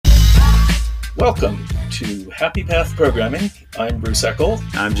Welcome to Happy Path Programming. I'm Bruce Eckel.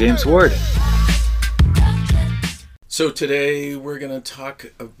 I'm James Ward. So today we're going to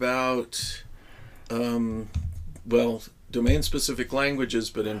talk about, domain-specific languages,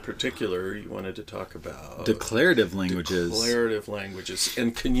 but in particular you wanted to talk about declarative languages. Declarative languages.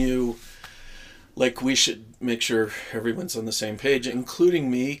 And can you, we should make sure everyone's on the same page,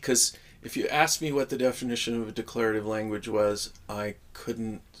 including me, because if you asked me what the definition of a declarative language was, I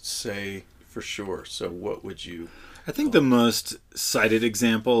couldn't say for sure. So what would you... I think the most cited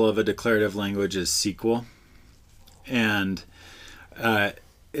example of a declarative language is SQL. And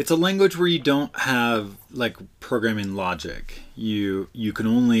it's a language where you don't have programming logic. You can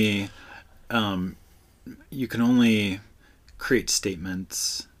only create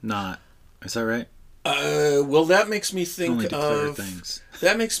statements. Is that right? That makes me think of things.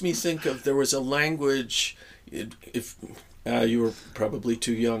 That makes me think of there was a language. If you were probably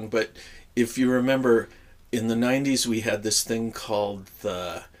too young, but if you remember, in the 90s we had this thing called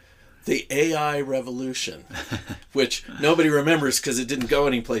the AI revolution, which nobody remembers because it didn't go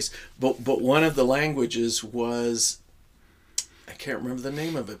anyplace. But one of the languages was, I can't remember the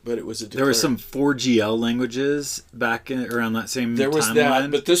name of it, but it was There were some 4GL languages back around that same There was timeline.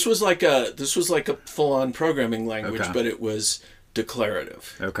 that, but this was like a full-on programming language, Okay. but it was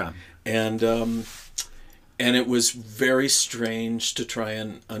declarative. Okay. And it was very strange to try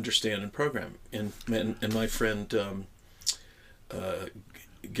and understand and program. And my friend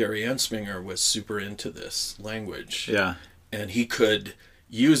Gary Ensminger was super into this language. Yeah. And he could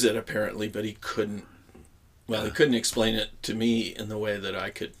use it apparently, but he couldn't explain it to me in the way that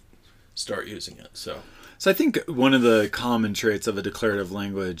I could start using it. So I think one of the common traits of a declarative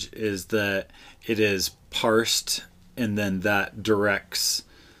language is that it is parsed and then that directs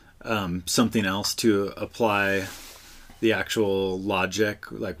something else to apply the actual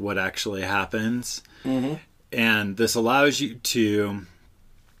logic, like what actually happens. Mm-hmm. And this allows you to,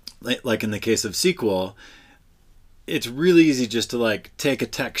 like in the case of SQL, it's really easy just to take a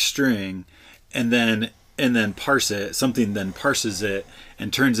text string and then parse it. Something then parses it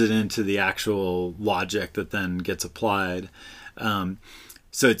and turns it into the actual logic that then gets applied.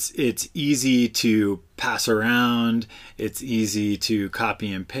 So it's easy to pass around. It's easy to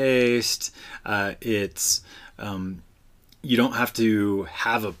copy and paste. You don't have to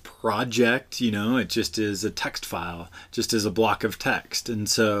have a project, it just is a text file, just is a block of text. And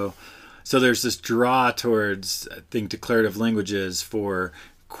so there's this draw towards, I think, declarative languages for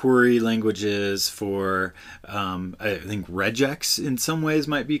query languages, for, I think regex in some ways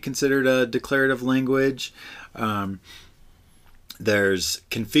might be considered a declarative language. There's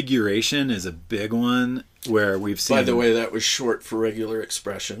configuration is a big one where we've seen... By the way, that was short for regular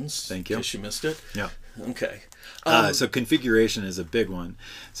expressions. Thank you. In case you missed it. Yeah. Okay. So configuration is a big one.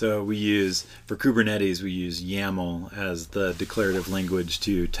 So for Kubernetes, we use YAML as the declarative language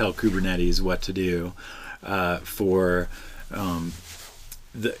to tell Kubernetes what to do. The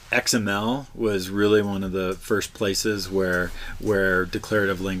XML was really one of the first places where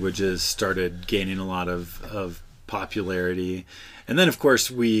declarative languages started gaining a lot of popularity. And then, of course,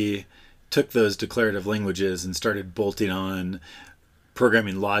 we took those declarative languages and started bolting on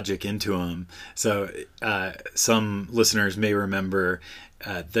programming logic into them. So some listeners may remember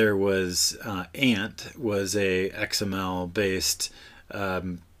there was Ant was a XML-based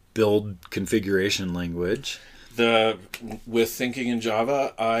build configuration language. With Thinking in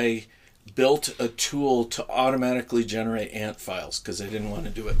Java, I built a tool to automatically generate Ant files because I didn't want to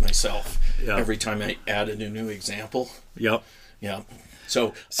do it myself. Yeah. Every time I added a new example. Yep. Yeah.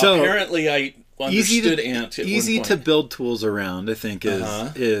 So apparently I understood Ant at easy one point. to build tools around, I think, is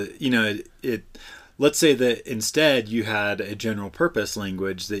let's say that instead you had a general purpose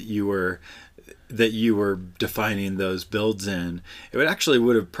language that you were defining those builds in. It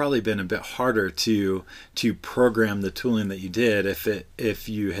would have probably been a bit harder to program the tooling that you did if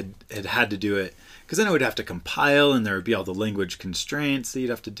you had to do it, because then it would have to compile and there would be all the language constraints that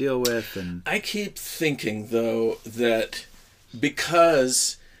you'd have to deal with. And I keep thinking though that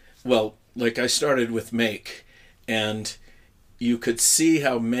because, I started with Make, and you could see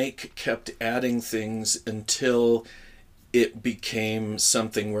how Make kept adding things until it became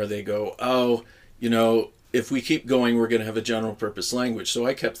something where they go, if we keep going, we're going to have a general purpose language. So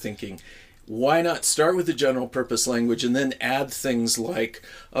I kept thinking, why not start with the general purpose language and then add things like,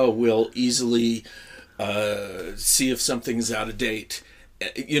 we'll easily see if something's out of date.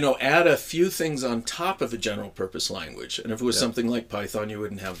 Add a few things on top of a general purpose language. And if it was something like Python, you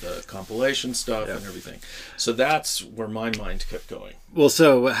wouldn't have the compilation stuff and everything. So that's where my mind kept going. Well,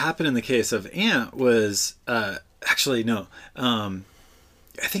 so what happened in the case of Ant was,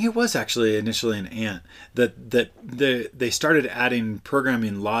 I think it was actually initially an Ant they started adding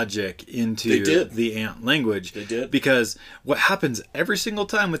programming logic into the Ant language. They did. Because what happens every single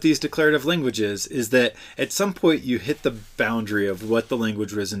time with these declarative languages is that at some point you hit the boundary of what the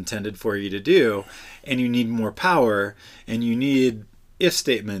language was intended for you to do, and you need more power, and you need if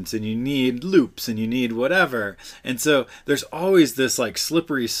statements, and you need loops, and you need whatever. And so there's always this like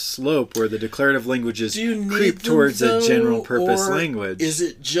slippery slope where the declarative languages creep towards a general purpose language. Is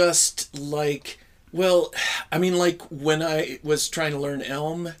it just like, well, I mean, like when I was trying to learn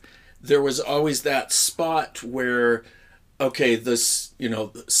Elm, there was always that spot where, okay, this, you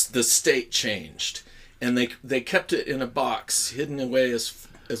know, the state changed, and they kept it in a box, hidden away as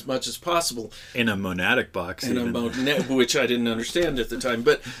much as possible in a monadic box, which I didn't understand at the time.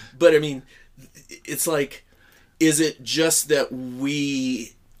 But I mean, it's like, is it just that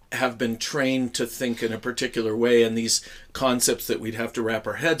we have been trained to think in a particular way, and these concepts that we'd have to wrap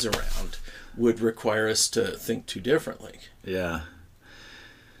our heads around would require us to think too differently? Yeah.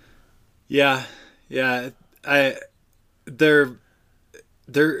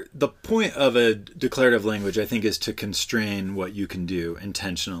 The point of a declarative language, I think, is to constrain what you can do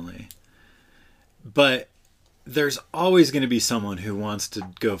intentionally. But there's always going to be someone who wants to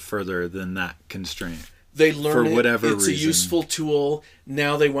go further than that constraint. They learn for whatever it's reason. A useful tool.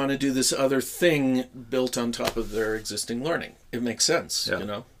 Now they want to do this other thing built on top of their existing learning. It makes sense, you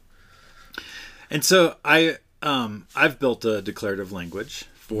know. And so I've built a declarative language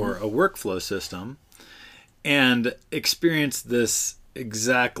for a workflow system, and experienced this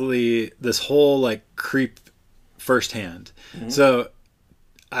whole like creep firsthand. So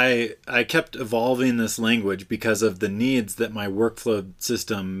I kept evolving this language because of the needs that my workflow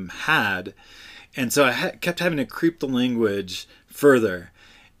system had, and so I kept having to creep the language further.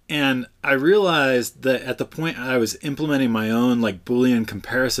 And I realized that at the point I was implementing my own like Boolean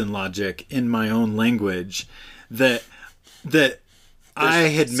comparison logic in my own language, that I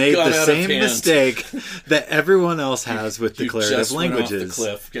had made the same mistake that everyone else has with declarative languages.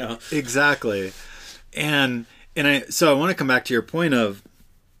 Went off the cliff. Yeah. Exactly. And I want to come back to your point of,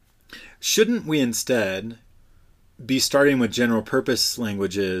 shouldn't we instead be starting with general purpose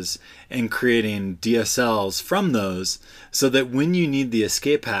languages and creating DSLs from those, so that when you need the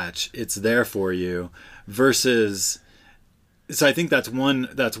escape hatch, it's there for you, versus... So I think that's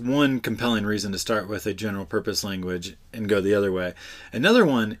one compelling reason to start with a general purpose language and go the other way. Another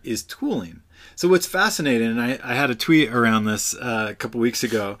one is tooling. So what's fascinating, and I had a tweet around this a couple weeks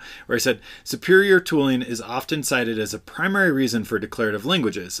ago where I said, superior tooling is often cited as a primary reason for declarative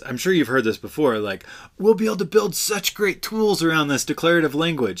languages. I'm sure you've heard this before, like, we'll be able to build such great tools around this declarative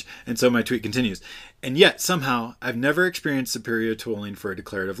language. And so my tweet continues. And yet, somehow, I've never experienced superior tooling for a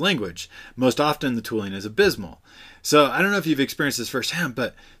declarative language. Most often, the tooling is abysmal. So I don't know if you've experienced this firsthand,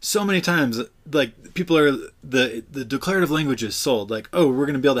 but so many times, like, people are, the declarative language is sold, like, oh, we're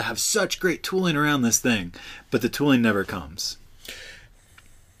going to be able to have such great tooling around this thing, but the tooling never comes.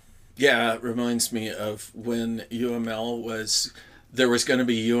 Yeah, it reminds me of when there was going to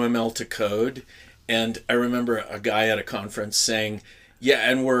be UML to code, and I remember a guy at a conference saying,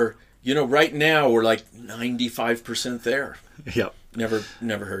 yeah, and right now we're like 95% there. Yep. Never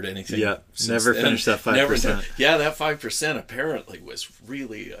heard anything. Yeah, never finished that 5%. Yeah, that 5% apparently was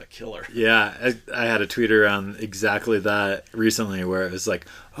really a killer. Yeah, I had a tweet around exactly that recently where it was like,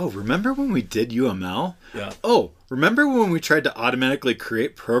 oh, remember when we did UML? Yeah. Oh, remember when we tried to automatically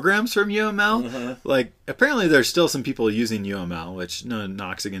create programs from UML? Uh-huh. Like, apparently there's still some people using UML, which no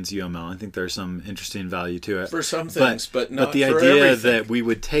knocks against UML. I think there's some interesting value to it. For some things, but not But the for idea everything. that we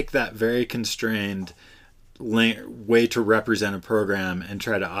would take that very constrained way to represent a program and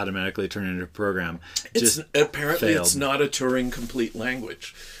try to automatically turn it into a program apparently failed. It's not a Turing complete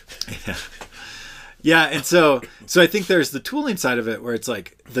language. Yeah, and so I think there's the tooling side of it where it's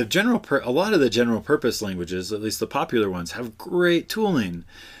like a lot of the general purpose languages, at least the popular ones, have great tooling.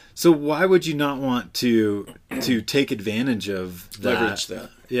 So why would you not want to take advantage of that? Leverage that.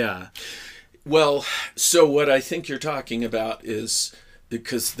 Yeah. Well, so what I think you're talking about is,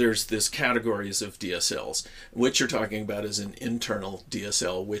 because there's this categories of DSLs. What you're talking about is an internal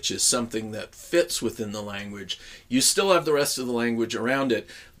DSL, which is something that fits within the language. You still have the rest of the language around it,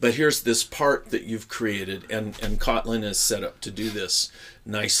 but here's this part that you've created, and Kotlin is set up to do this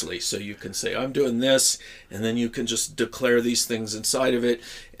nicely. So you can say, I'm doing this, and then you can just declare these things inside of it,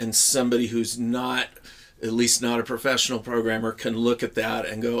 and somebody who's not, at least not a professional programmer, can look at that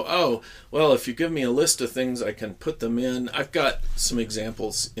and go, oh, well, if you give me a list of things, I can put them in. I've got some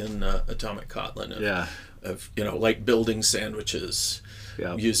examples in Atomic Kotlin of like building sandwiches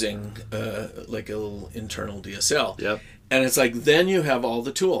using like a little internal DSL. Yep. And it's like, then you have all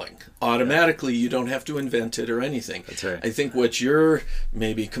the tooling. Automatically, you don't have to invent it or anything. That's right. I think what you're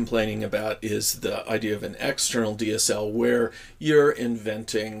maybe complaining about is the idea of an external DSL where you're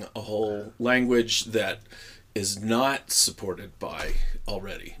inventing a whole language that is not supported by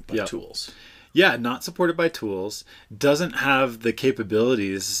tools. Yeah, not supported by tools, doesn't have the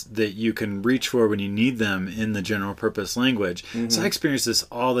capabilities that you can reach for when you need them in the general purpose language. So I experience this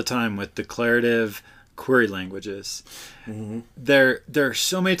all the time with declarative query languages. There are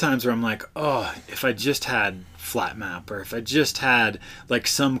so many times where I'm like, oh, if I just had flat map, or if I just had like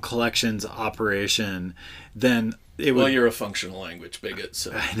some collections operation, then it would... Well, you're a functional language bigot,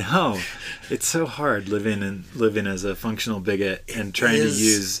 so I know. It's so hard living as a functional bigot and trying to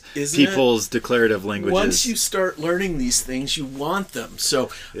use people's declarative languages. Once you start learning these things, you want them. So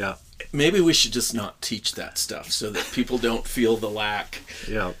yeah, maybe we should just not teach that stuff so that people don't feel the lack.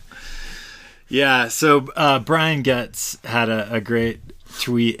 Yeah. Yeah, so Brian Getz had a great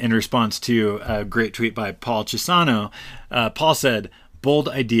tweet in response to a great tweet by Paul Chisano. Paul said, bold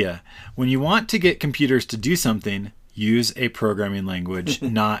idea. When you want to get computers to do something, use a programming language,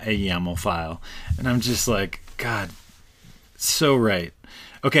 not a YAML file. And I'm just like, God, so right.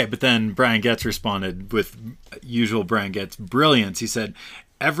 Okay, but then Brian Getz responded with usual Brian Getz brilliance. He said,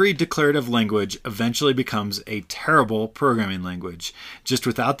 every declarative language eventually becomes a terrible programming language, just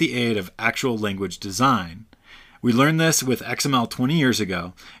without the aid of actual language design. We learned this with XML 20 years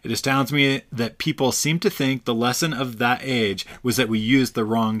ago. It astounds me that people seem to think the lesson of that age was that we used the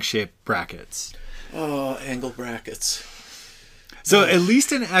wrong shaped brackets. Oh, angle brackets. So at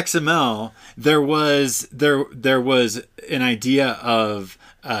least in XML, there was an idea of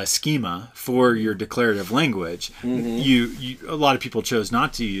schema for your declarative language. You a lot of people chose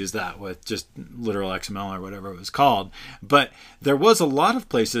not to use that with just literal XML or whatever it was called. But there was a lot of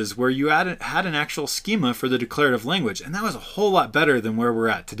places where you had an actual schema for the declarative language, and that was a whole lot better than where we're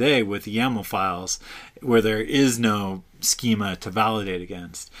at today with YAML files, where there is no schema to validate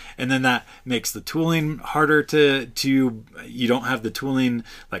against. And then that makes the tooling harder to you don't have the tooling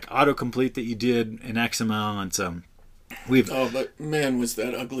like autocomplete that you did in XML, and so but man, was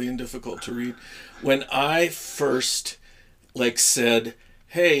that ugly and difficult to read. When I first said,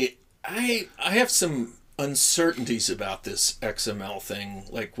 hey, I have some uncertainties about this XML thing,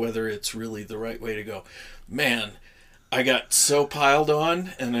 like whether it's really the right way to go, man, I got so piled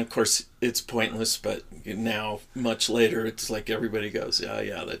on, and of course it's pointless, but now much later it's like everybody goes,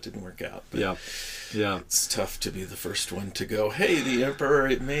 yeah, that didn't work out. But yeah, it's tough to be the first one to go, hey, the emperor,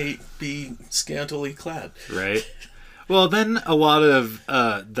 it may be scantily clad. Right. Well, then a lot of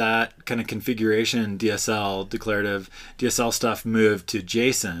that kind of configuration declarative DSL stuff moved to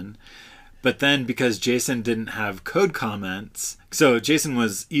JSON. But then because JSON didn't have code comments, so JSON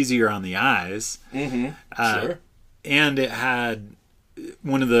was easier on the eyes. Sure. And it had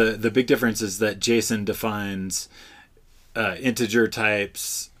one of the big differences that JSON defines integer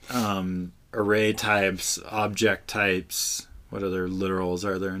types, array types, object types. What other literals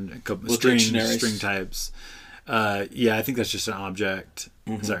are there? A couple string types. I think that's just an object.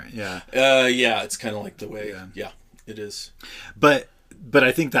 Sorry, yeah. It's kind of like the way. Yeah, it is. But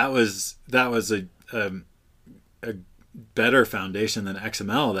I think that was a better foundation than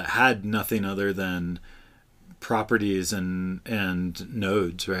XML that had nothing other than properties and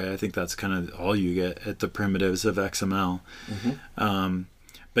nodes, right? I think that's kind of all you get at the primitives of XML.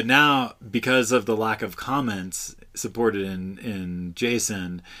 But now, because of the lack of comments supported in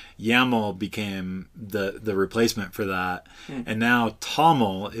JSON, YAML became the replacement for that. And now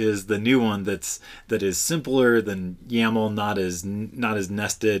TOML is the new one that is simpler than YAML, not as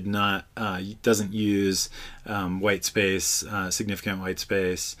nested, doesn't use white space, significant white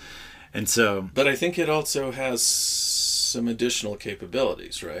space. And so, but I think it also has some additional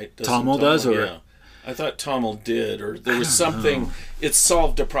capabilities, right? TOML does, or yeah. I thought TOML did, or there was something. It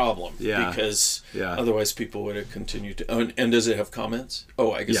solved a problem because otherwise people would have continued to. Oh, and does it have comments?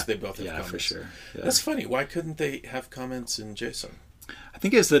 Oh, I guess they both have comments. For sure. Yeah. That's funny. Why couldn't they have comments in JSON? I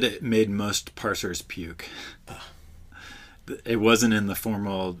think it's that it made most parsers puke. It wasn't in the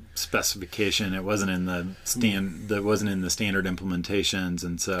formal specification. It wasn't in the that wasn't in the standard implementations,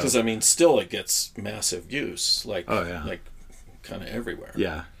 and so because still it gets massive use, like kind of everywhere.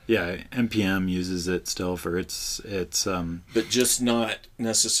 Yeah, NPM uses it still for its but just not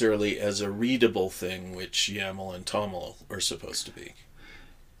necessarily as a readable thing, which YAML and TOML are supposed to be.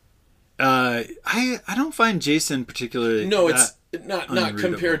 I don't find JSON particularly. No, it's not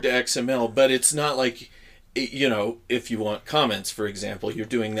compared to XML, but it's not like you know, if you want comments, for example, you're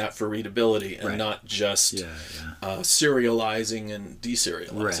doing that for readability and Right. not just Yeah, yeah. serializing and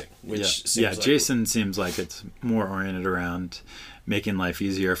deserializing, Right. which seems Yeah, like JSON seems like it's more oriented around making life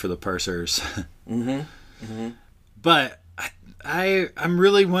easier for the parsers. But I'm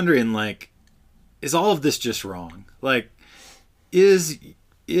really wondering, like, is all of this just wrong? Like, is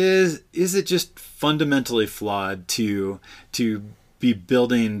it just fundamentally flawed to be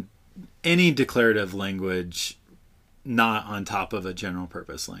building any declarative language not on top of a general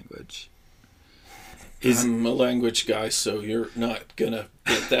purpose language? I'm a language guy, so you're not gonna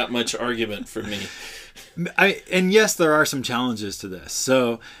get that much argument from me. And yes, there are some challenges to this.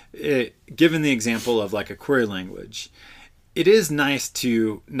 So, given the example of like a query language, it is nice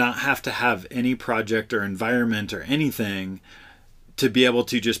to not have to have any project or environment or anything to be able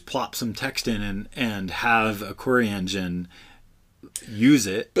to just plop some text in and have a query engine use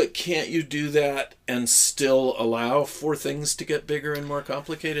it. But can't you do that and still allow for things to get bigger and more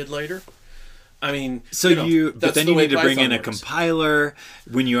complicated later? I mean, So that's but then the you way need to bring Python in a works. compiler.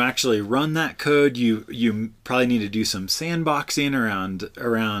 When you actually run that code, you probably need to do some sandboxing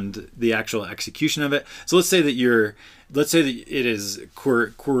around the actual execution of it. So let's say that it is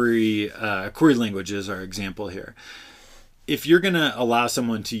query language is our example here. If you're going to allow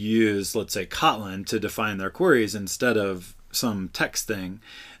someone to use, let's say, Kotlin to define their queries instead of some text thing,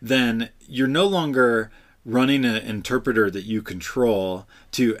 then you're no longer running an interpreter that you control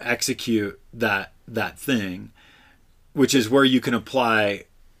to execute that thing, which is where you can apply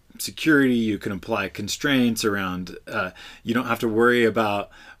security, you can apply constraints around, you don't have to worry about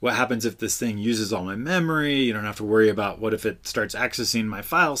what happens if this thing uses all my memory, you don't have to worry about what if it starts accessing my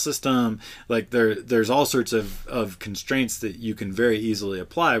file system. Like there's all sorts of constraints that you can very easily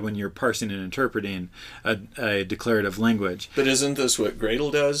apply when you're parsing and interpreting a declarative language. But isn't this what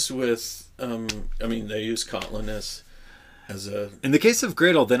Gradle does with? I mean, they use Kotlin as a. In the case of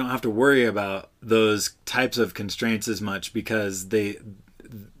Gradle, they don't have to worry about those types of constraints as much because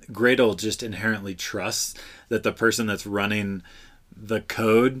Gradle just inherently trusts that the person that's running the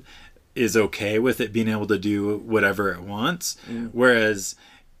code is okay with it being able to do whatever it wants. Whereas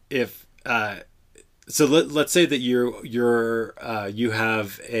if let's say that you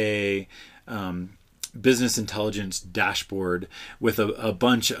have a business intelligence dashboard with a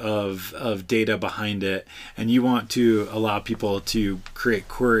bunch of data behind it, and you want to allow people to create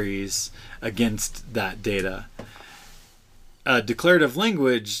queries against that data. A declarative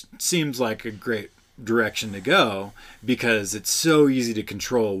language seems like a great direction to go because it's so easy to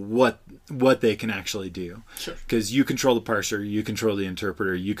control what they can actually do. Sure. Because you control the parser, you control the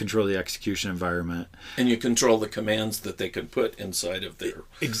interpreter, you control the execution environment, And you control the commands that they can put inside of their.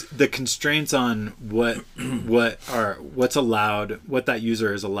 the constraints on what's allowed, what that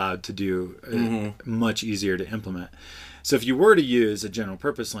user is allowed to do, much easier to implement. So if you were to use a general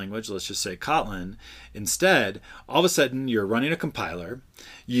purpose language, let's just say Kotlin, instead, all of a sudden you're running a compiler,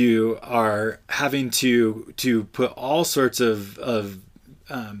 you are having to put all sorts of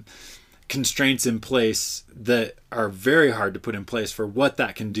constraints in place that are very hard to put in place for what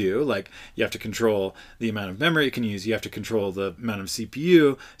that can do. Like you have to control the amount of memory it can use. You have to control the amount of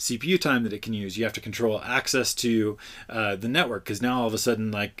CPU time that it can use. You have to control access to the network, because now all of a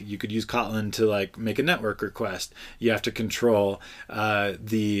sudden, like, you could use Kotlin to like make a network request. You have to control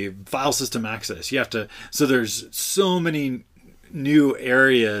the file system access. You have to. So there's so many new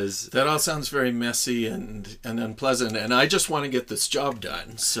areas. That all sounds very messy and unpleasant, and I just want to get this job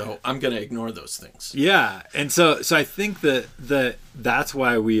done, so I'm going to ignore those things. Yeah, and so I think that's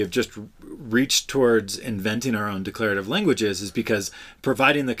why we have just reached towards inventing our own declarative languages, is because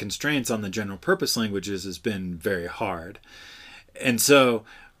providing the constraints on the general purpose languages has been very hard. And so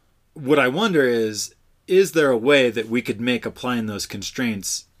what I wonder is there a way that we could make applying those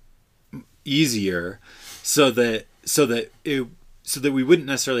constraints easier so that we wouldn't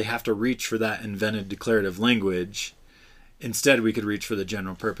necessarily have to reach for that invented declarative language. Instead, we could reach for the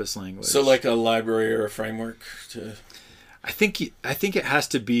general purpose language. So like a library or a framework to... I think it has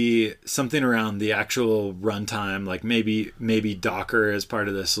to be something around the actual runtime, like maybe Docker as part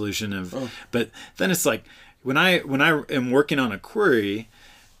of the solution of. But then it's like when I am working on a query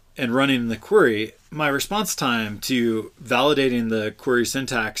and running the query, my response time to validating the query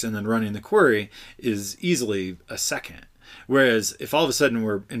syntax and then running the query is easily a second. Whereas if all of a sudden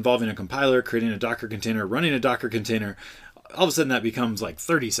we're involving a compiler, creating a Docker container, running a Docker container, all of a sudden that becomes like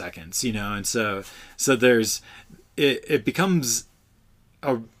 30 seconds, and so there's it becomes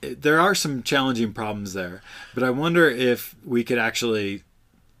there are some challenging problems there. But I wonder if we could actually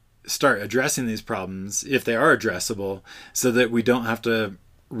start addressing these problems, if they are addressable, so that we don't have to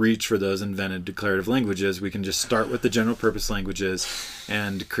reach for those invented declarative languages. We can just start with the general purpose languages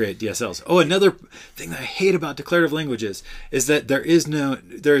and create DSLs. Oh, another thing that I hate about declarative languages is that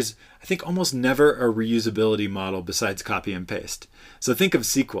there's I think almost never a reusability model besides copy and paste. So think of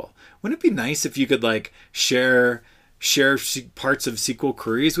SQL. Wouldn't it be nice if you could like share parts of SQL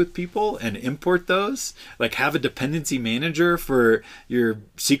queries with people and import those? Like have a dependency manager for your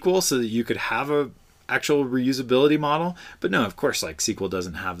SQL so that you could have a actual reusability model. But no, of course, like SQL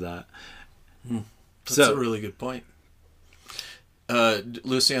doesn't have that. That's a really good point.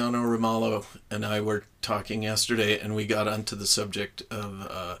 Luciano Romalo and I were talking yesterday, and we got onto the subject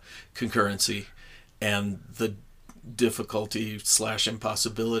of concurrency and the difficulty /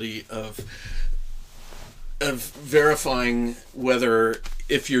 impossibility of verifying whether,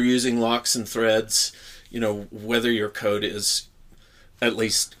 if you're using locks and threads, whether your code is, at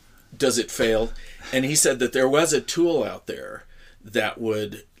least, does it fail? And he said that there was a tool out there that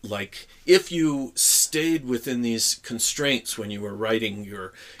would, like, if you stayed within these constraints when you were writing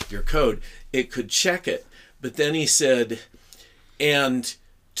your code, it could check it. But then he said, and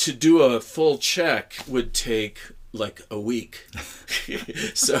to do a full check would take like a week.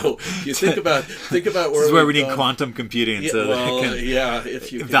 So you think about where this is where we need quantum computing, yeah, so well, that it can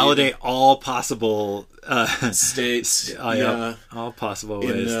if you validate all possible states, all possible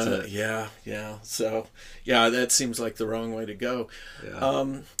ways. So that seems like the wrong way to go.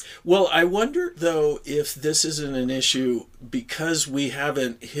 Yeah. Well, I wonder though if this isn't an issue because we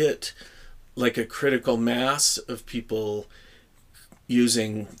haven't hit like a critical mass of people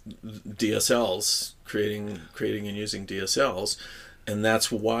using DSLs, creating and using DSLs, and that's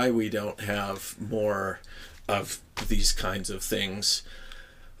why we don't have more of these kinds of things.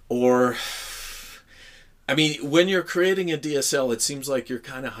 Or, I mean, when you're creating a DSL, it seems like you're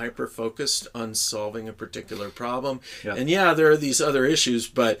kind of hyper-focused on solving a particular problem. Yeah. And there are these other issues,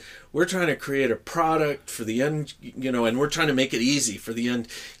 but we're trying to create a product for the end, and we're trying to make it easy for the end.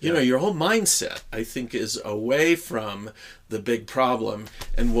 Your whole mindset, I think, is away from the big problem.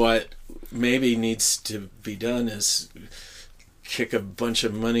 And what maybe needs to be done is kick a bunch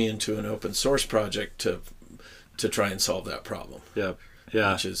of money into an open source project to try and solve that problem. Yeah.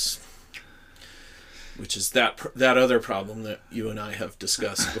 Yeah. Which is that other problem that you and I have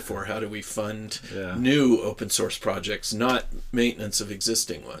discussed before. How do we fund new open source projects, not maintenance of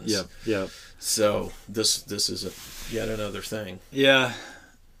existing ones? Yep. Yep. So this is yet another thing. Yeah.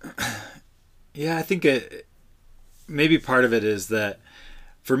 Yeah, I think maybe part of it is that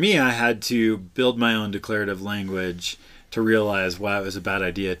for me, I had to build my own declarative language to realize why it was a bad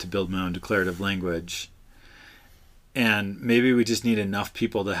idea to build my own declarative language. And maybe we just need enough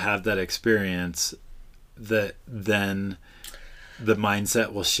people to have that experience that then the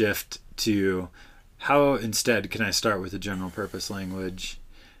mindset will shift to how instead can I start with a general purpose language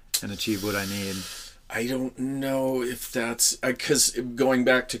and achieve what I need? I don't know if that's because going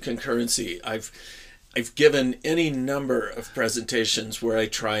back to concurrency, I've given any number of presentations where I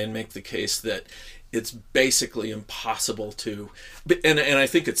try and make the case that it's basically impossible to, and I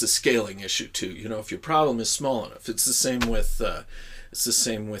think it's a scaling issue too. If your problem is small enough, it's the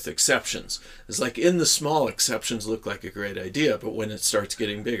same with exceptions. It's like in the small, exceptions look like a great idea, but when it starts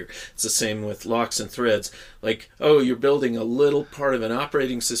getting bigger, it's the same with locks and threads. Like, oh, you're building a little part of an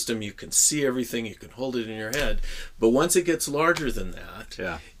operating system, you can see everything, you can hold it in your head, but once it gets larger than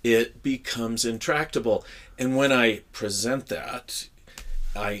that, it becomes intractable. And when I present that,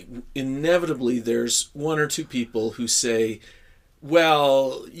 inevitably there's one or two people who say,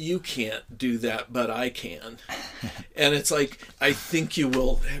 well, you can't do that, but I can. And it's like, I think you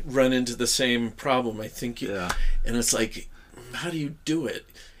will run into the same problem. I think and it's like, how do you do it?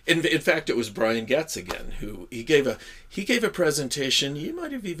 In fact, it was Brian Getz again, who he gave a presentation. You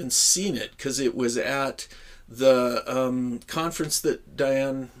might have even seen it because it was at the conference that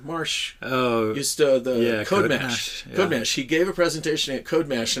Diane Marsh used to, the CodeMash. CodeMash. He gave a presentation at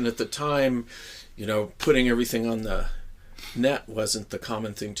CodeMash, and at the time, putting everything on the net wasn't the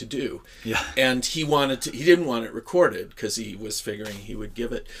common thing to do. Yeah. And he didn't want it recorded because he was figuring he would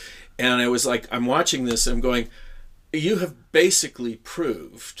give it. And I was like, I'm watching this, I'm going, you have basically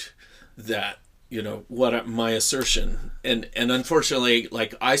proved that, what my assertion, and unfortunately,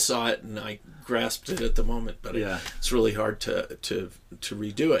 like, I saw it and I grasped it at the moment, but it's really hard to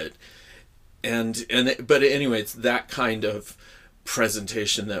redo it. But anyway, it's that kind of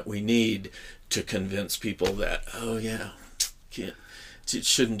presentation that we need to convince people that, it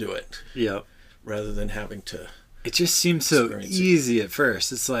shouldn't do it. Yeah. Rather than having to. It just seems so easy at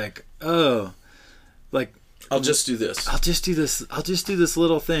first. It's like, I'll just do this. I'll just do this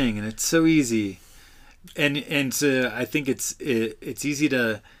little thing, and it's so easy. And so I think it's easy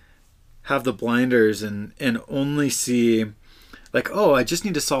to have the blinders and only see like, oh, I just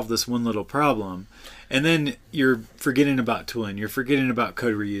need to solve this one little problem. And then you're forgetting about tooling, you're forgetting about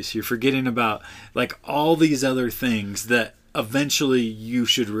code reuse, you're forgetting about like all these other things that eventually you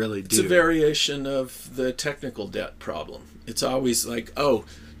should really do. It's a variation of the technical debt problem. It's always like, oh,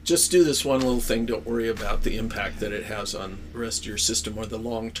 just do this one little thing, don't worry about the impact that it has on the rest of your system or the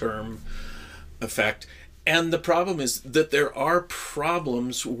long-term effect. And the problem is that there are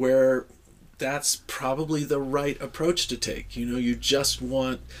problems where that's probably the right approach to take. You know, you just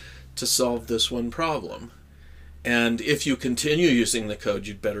want to solve this one problem. And if you continue using the code,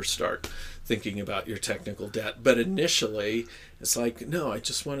 you'd better start thinking about your technical debt. But initially, it's like, no, I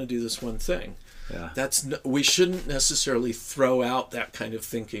just want to do this one thing. Yeah. We shouldn't necessarily throw out that kind of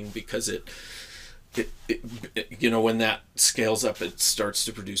thinking because it you know, when that scales up, it starts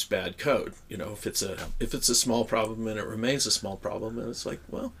to produce bad code. You know, if it's a small problem and it remains a small problem, and it's like,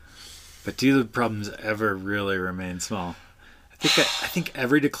 well. But do the problems ever really remain small? I think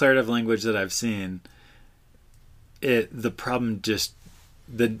every declarative language that I've seen, the problem just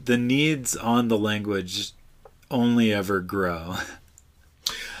the needs on the language only ever grow.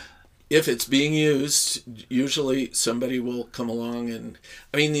 If it's being used, usually somebody will come along and,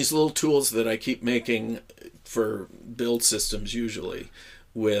 I mean, these little tools that I keep making for build systems, usually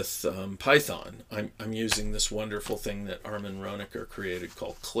with Python, I'm using this wonderful thing that Armin Roenicker created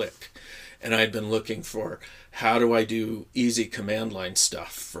called Click. And I'd been looking for how do I do easy command line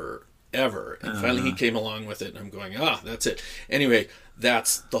stuff forever. And finally he came along with it and I'm going, that's it. Anyway,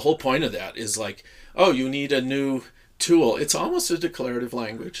 that's the whole point of that is like, oh, you need a new tool. It's almost a declarative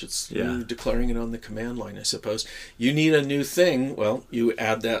language. You're declaring it on the command line, I suppose. You need a new thing. Well, you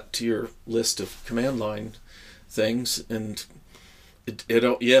add that to your list of command line things, and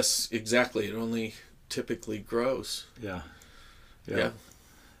yes, exactly. It only typically grows. Yeah.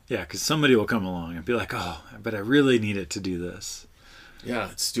 Because somebody will come along and be like, oh, but I really need it to do this. Yeah,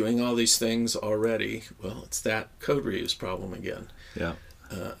 it's doing all these things already. Well, it's that code reuse problem again. Yeah.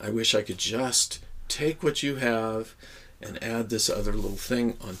 I wish I could just take what you have and add this other little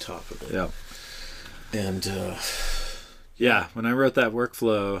thing on top of it. Yeah. And when I wrote that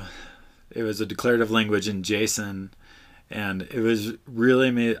workflow, it was a declarative language in JSON, and it was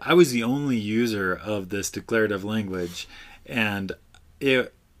really I was the only user of this declarative language, and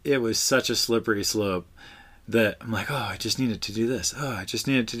it was such a slippery slope that I'm like, oh, I just needed to do this. Oh, I just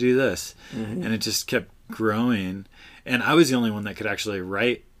needed to do this. Mm-hmm. And it just kept growing. And I was the only one that could actually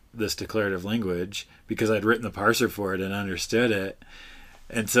write this declarative language because I'd written the parser for it and understood it.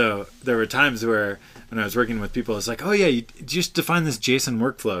 And so there were times where when I was working with people, it's like, oh yeah, you just define this JSON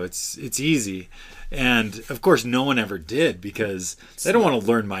workflow. It's easy. And of course no one ever did because they don't want to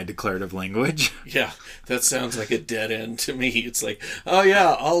learn my declarative language. Yeah, that sounds like a dead end to me. It's like, oh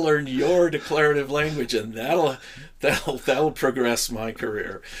yeah, I'll learn your declarative language and that'll progress my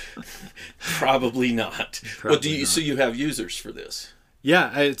career. Probably not. Probably not. So you have users for this?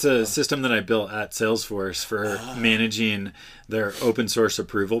 Yeah, it's a system that I built at Salesforce for managing their open source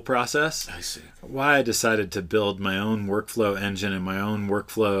approval process. I see. Why I decided to build my own workflow engine and my own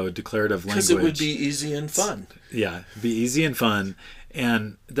workflow declarative language. Because it would be easy and fun. Yeah, be easy and fun.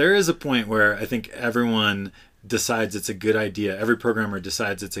 And there is a point where I think everyone decides it's a good idea. Every programmer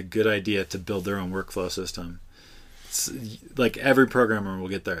decides it's a good idea to build their own workflow system. It's like every programmer will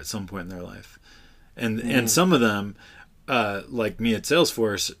get there at some point in their life. And some of them, like me at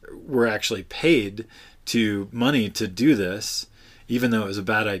Salesforce, were actually paid money to do this, even though it was a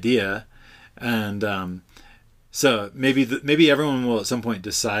bad idea. And so maybe everyone will at some point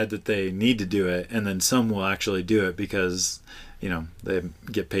decide that they need to do it, and then some will actually do it because they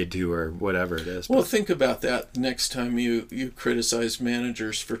get paid to or whatever it is. Well, think about that next time you criticize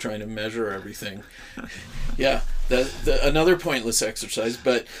managers for trying to measure everything. Yeah, another pointless exercise,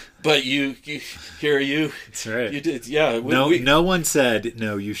 but you That's right. You did, yeah. No one said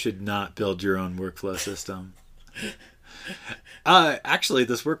no. You should not build your own workflow system. Actually,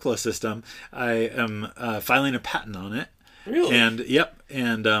 this workflow system, I am filing a patent on it. Really? And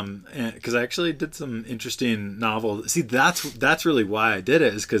because I actually did some interesting novel. See, that's really why I did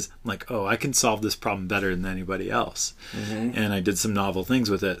it, is because I'm like, oh, I can solve this problem better than anybody else. Mm-hmm. And I did some novel things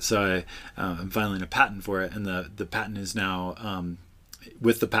with it. So I'm filing a patent for it, and the patent is now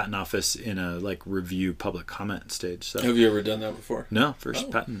with the patent office in a review public comment stage. So have you ever done that before? No, first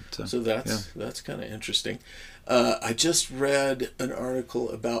patent. So that's kind of interesting. I just read an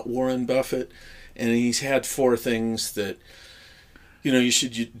article about Warren Buffett. And he's had 4 things that, you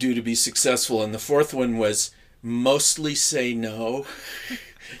should do to be successful. And the 4th one was mostly say no.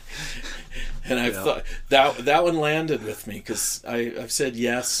 And I've thought that one landed with me because I've said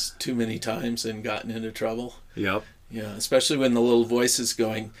yes too many times and gotten into trouble. Yep. Yeah, especially when the little voice is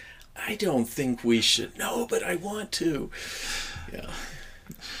going, I don't think we should. No, but I want to. Yeah.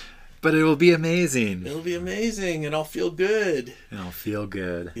 But it will be amazing. It'll be amazing, and I'll feel good.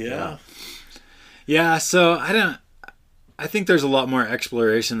 Yeah. Yeah, so I think there's a lot more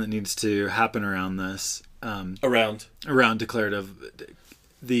exploration that needs to happen around this. Around declarative,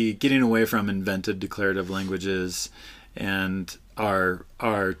 the getting away from invented declarative languages and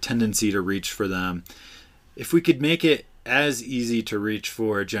our tendency to reach for them. If we could make it as easy to reach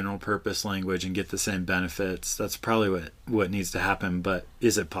for a general purpose language and get the same benefits, that's probably what needs to happen. But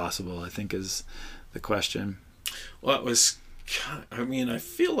is it possible, I think, is the question. Well, I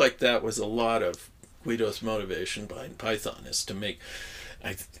feel like that was a lot of Guido's motivation behind Python, is to make,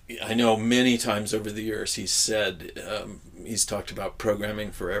 I know many times over the years he's said, he's talked about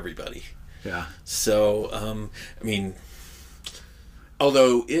programming for everybody. Yeah. So,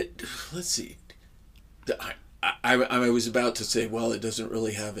 although let's see, I was about to say, well, it doesn't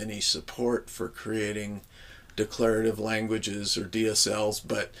really have any support for creating declarative languages or DSLs,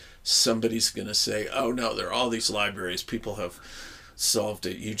 but somebody's going to say, oh no, there are all these libraries, people have solved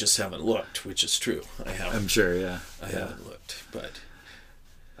it, you just haven't looked, which is true. I haven't. I'm sure, yeah. I haven't looked, but...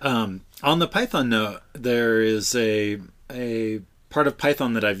 on the Python note, there is a part of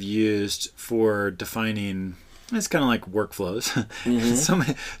Python that I've used for defining... It's kind of like workflows.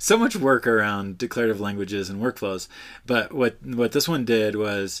 Mm-hmm. so much work around declarative languages and workflows. But what this one did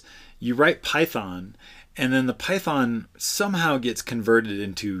was you write Python, and then the Python somehow gets converted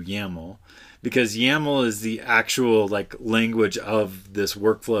into YAML, because YAML is the actual language of this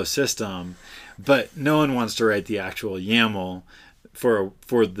workflow system. But no one wants to write the actual YAML for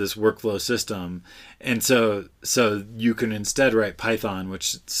this workflow system, and so you can instead write Python,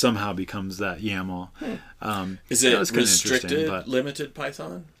 which somehow becomes that YAML. Is it restricted, limited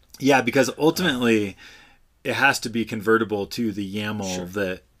Python? Yeah, because ultimately it has to be convertible to the YAML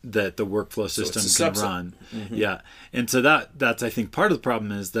that the workflow system can run. Mm-hmm. Yeah, and so that's I think part of the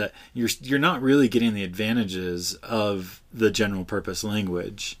problem is that you're not really getting the advantages of the general purpose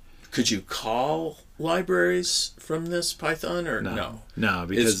language. Could you call libraries from this Python or no? No,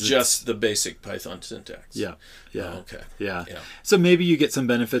 because it's just the basic Python syntax. Yeah. Oh, okay. Yeah. So maybe you get some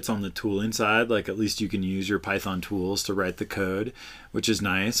benefits on the tooling side, like at least you can use your Python tools to write the code, which is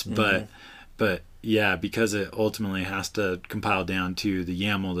nice. Mm-hmm. But yeah, because it ultimately has to compile down to the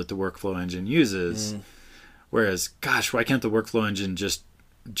YAML that the workflow engine uses. Mm. Whereas, gosh, why can't the workflow engine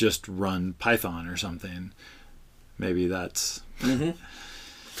just run Python or something? Maybe that's. Mm-hmm.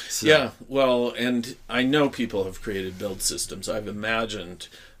 So. Yeah, well, and I know people have created build systems. I've imagined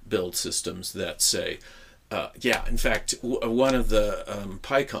build systems that say, in fact, one of the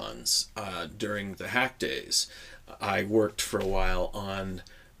PyCons during the hack days, I worked for a while on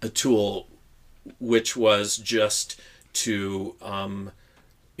a tool which was just to,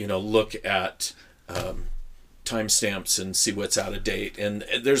 look at timestamps and see what's out of date. And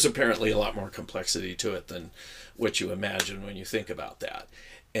there's apparently a lot more complexity to it than what you imagine when you think about that.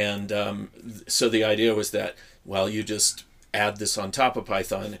 And so the idea was that, well, you just add this on top of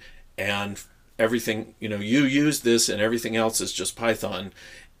Python and everything, you use this and everything else is just Python,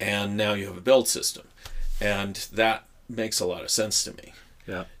 and now you have a build system. And that makes a lot of sense to me.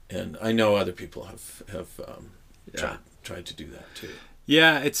 Yeah. And I know other people have tried to do that too.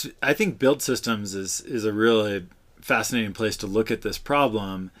 Yeah, I think build systems is a really fascinating place to look at this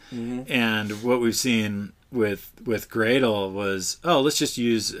problem. Mm-hmm. And what we've seen with Gradle was, let's just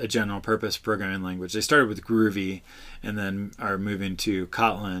use a general purpose programming language. They started with Groovy and then are moving to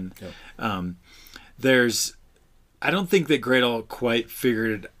Kotlin. Yep. I don't think that Gradle quite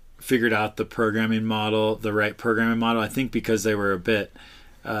figured out the programming model, the right programming model. I think because they were a bit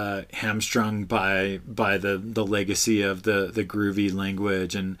hamstrung by the legacy of the Groovy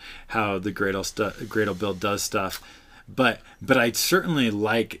language and how the Gradle build does stuff. But I certainly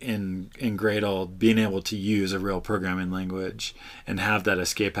like in Gradle being able to use a real programming language and have that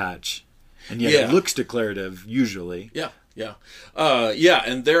escape hatch, and yet it looks declarative usually. Yeah,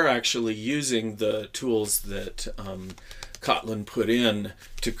 and they're actually using the tools that Kotlin put in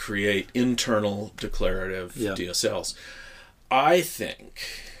to create internal declarative DSLs. I think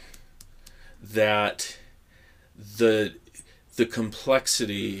that the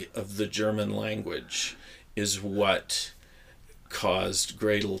complexity of the German language is what caused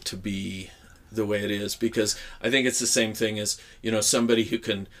Gradle to be the way it is, because I think it's the same thing as, somebody who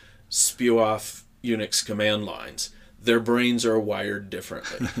can spew off Unix command lines. Their brains are wired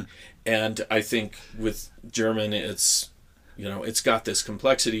differently. And I think with German, it's, it's got this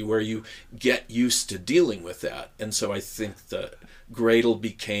complexity where you get used to dealing with that. And so I think the Gradle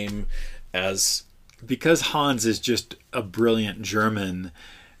became as... Because Hans is just a brilliant German,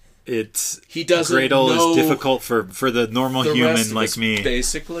 he doesn't Gradle know is difficult for the normal the human rest of like us, me.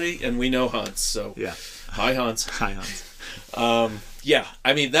 basically, and we know Hans, so Yeah. Hi Hans. Hi, Hans. Yeah,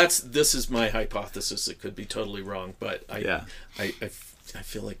 I mean this is my hypothesis. It could be totally wrong, but I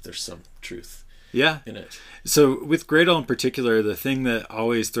feel like there's some truth Yeah. in it. So with Gradle in particular, the thing that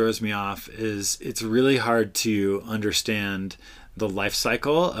always throws me off is it's really hard to understand the life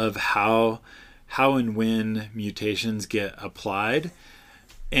cycle of how and when mutations get applied,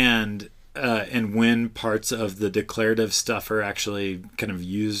 and when parts of the declarative stuff are actually kind of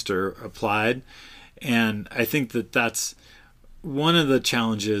used or applied. And I think that that's one of the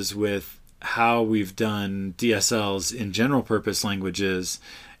challenges with how we've done DSLs in general purpose languages,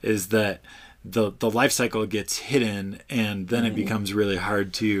 is that the life cycle gets hidden, and then it becomes really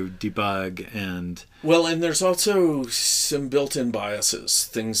hard to debug. And there's also some built-in biases,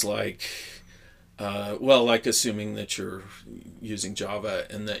 things like like assuming that you're using Java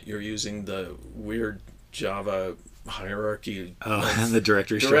and that you're using the weird Java hierarchy and the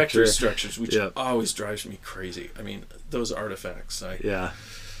directory structures, which always drives me crazy. I mean, those artifacts, I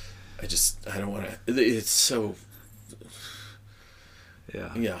don't want to, it's so,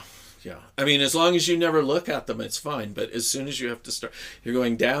 yeah. I mean, as long as you never look at them, it's fine. But as soon as you have to start, you're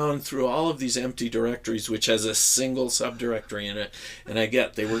going down through all of these empty directories, which has a single subdirectory in it. And I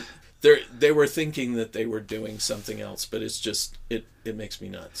get they were thinking that they were doing something else, but it's just it makes me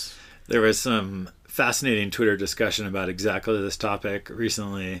nuts. There was some fascinating Twitter discussion about exactly this topic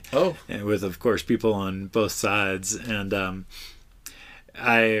recently. And with, of course, people on both sides. And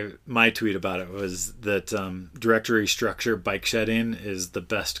my tweet about it was that directory structure bike shedding is the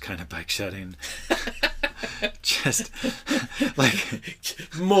best kind of bike shedding. Just like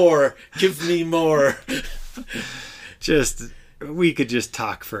more, give me more. We could just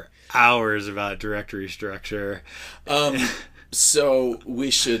talk for hours about directory structure. So we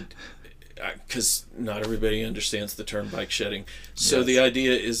should, because not everybody understands the term bike shedding. So the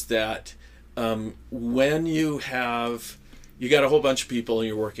idea is that when you got a whole bunch of people and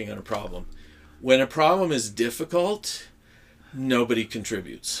you're working on a problem. When a problem is difficult, nobody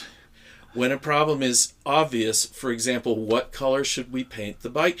contributes. When a problem is obvious, for example, what color should we paint the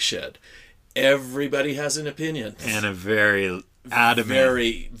bike shed? Everybody has an opinion. And a very adamant,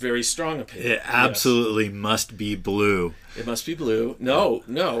 very, very strong opinion. It absolutely must be blue. It must be blue. No,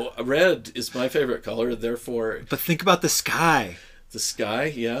 red is my favorite color, therefore... But think about the sky. The sky,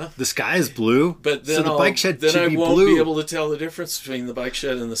 yeah. The sky is blue, but then so the bike shed should be blue. Then I won't be able to tell the difference between the bike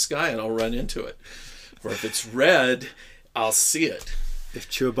shed and the sky, and I'll run into it. Or if it's red, I'll see it. If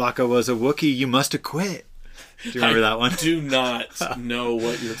Chewbacca was a Wookiee, you must have quit. Do you remember that one? I do not know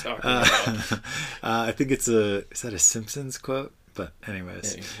what you're talking about. I think is that a Simpsons quote? But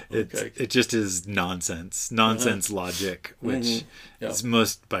anyways, it just is nonsense logic, which is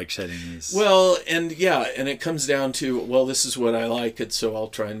most bike shedding is. Well, and it comes down to, this is what I like, and so I'll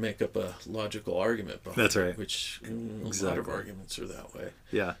try and make up a logical argument behind That's right. it, which a lot of arguments are that way.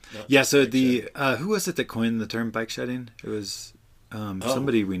 Yeah. So who was it that coined the term bike shedding? It was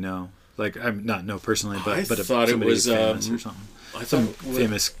somebody we know. Like, I'm not know personally, but I thought it was famous or something.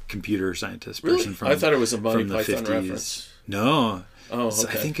 Famous computer scientist person from. I thought it was a Monty from the Python 50s. Reference. No. Oh, okay. So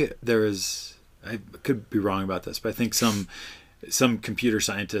I think there was. I could be wrong about this, but I think some computer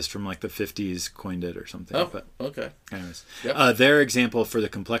scientist from like the 50s coined it or something. Oh, but okay. Anyways, Yep. Their example for the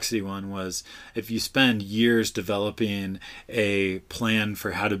complexity one was if you spend years developing a plan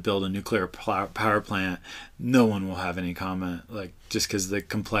for how to build a nuclear power plant, no one will have any comment, like just because the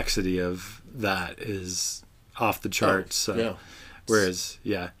complexity of that is off the charts. Whereas,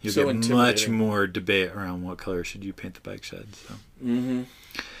 you'll get much more debate around what color should you paint the bike shed. So. Mm-hmm.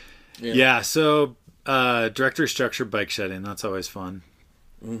 So directory structure bike shedding, that's always fun.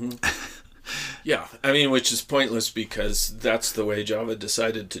 Mm-hmm. Yeah, I mean, which is pointless because that's the way Java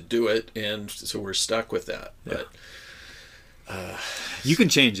decided to do it, and so we're stuck with that. Yeah. But you can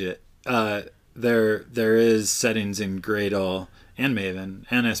change it. There is settings in Gradle and Maven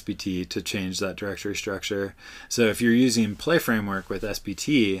and SBT to change that directory structure. So if you're using Play Framework with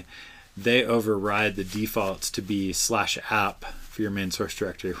SBT, they override the defaults to be /app for your main source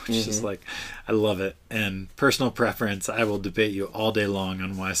directory, which is like, I love it. And personal preference, I will debate you all day long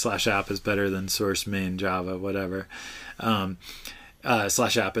on why /app is better than source main Java, whatever. /app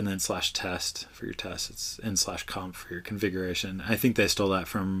and then /test for your tests, and /conf for your configuration. I think they stole that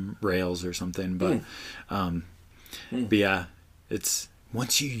from Rails or something, but but it's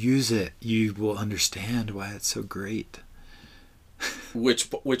once you use it, you will understand why it's so great. Which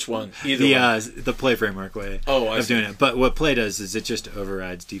one? Either one. The Play framework way of doing it. But what Play does is it just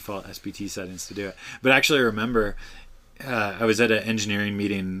overrides default SPT settings to do it. But actually, I remember I was at an engineering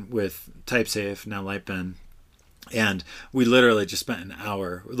meeting with TypeSafe, now Lightbend, and we literally just spent an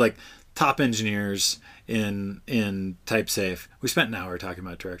hour, like top engineers in TypeSafe. We spent an hour talking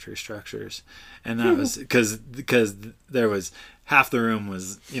about directory structures, and that was because there was half the room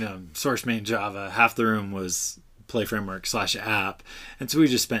was source main Java, half the room was Play framework /app, and so we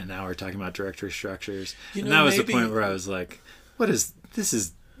just spent an hour talking about directory structures, and that was the point where I was like, "What is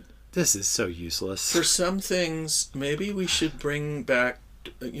this? This is so useless." For some things, maybe we should bring back,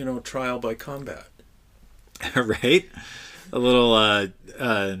 trial by combat, right? A little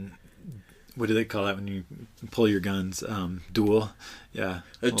what do they call that when you pull your guns? Duel, yeah,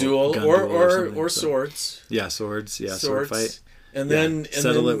 a duel or swords. Yeah, swords. Yeah, sword fight, and then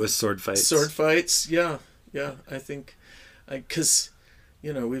settle it with sword fights. Sword fights, yeah. Yeah, I think, because,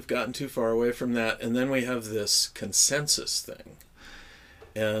 we've gotten too far away from that, and then we have this consensus thing.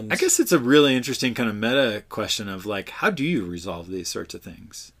 And I guess it's a really interesting kind of meta question of like, how do you resolve these sorts of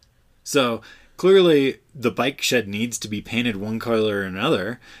things? So clearly, the bike shed needs to be painted one color or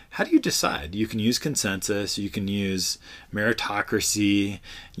another. How do you decide? You can use consensus, you can use meritocracy,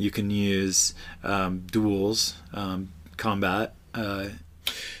 you can use duels, combat.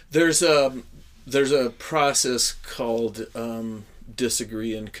 There's a process called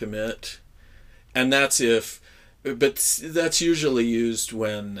disagree and commit, and that's usually used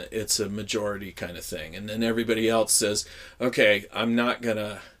when it's a majority kind of thing, and then everybody else says, okay, I'm not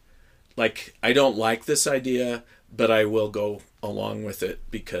gonna, I don't like this idea, but I will go along with it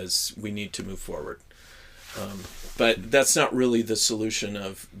because we need to move forward. But that's not really the solution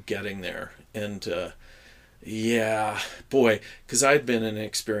of getting there, and yeah, boy, because I'd been in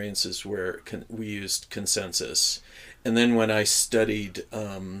experiences where we used consensus. And then when I studied,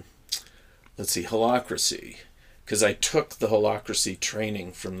 holacracy, because I took the holacracy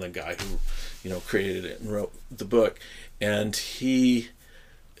training from the guy who, created it and wrote the book. And he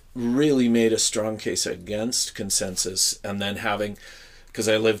really made a strong case against consensus. And then because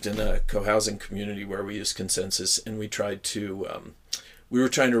I lived in a co-housing community where we used consensus, and we tried to... we were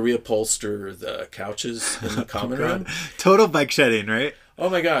trying to reupholster the couches in the common room. Total bike shedding, right? Oh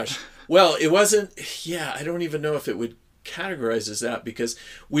my gosh. Well, it wasn't, I don't even know if it would categorize as that, because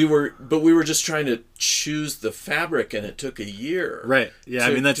we were just trying to choose the fabric, and it took a year. Right. Yeah,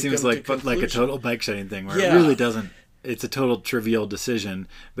 that seems like a total bike shedding thing where it really doesn't, it's a total trivial decision,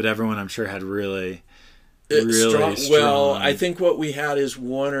 but everyone I'm sure had really strong. Well, I think what we had is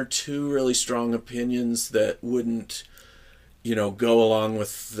one or two really strong opinions that wouldn't go along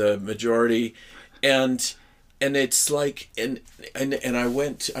with the majority, and it's like, and I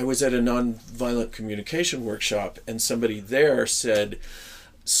was at a nonviolent communication workshop, and somebody there said,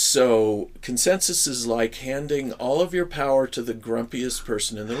 so consensus is like handing all of your power to the grumpiest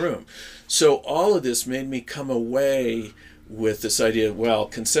person in the room. So all of this made me come away with this idea, well,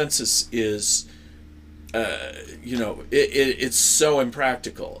 consensus is it's so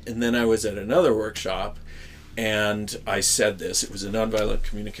impractical. And then I was at another workshop, and I said this. It was a nonviolent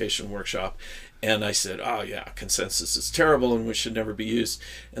communication workshop. And I said, oh, yeah, consensus is terrible and we should never be used.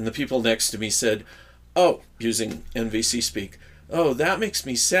 And the people next to me said, using NVC speak, that makes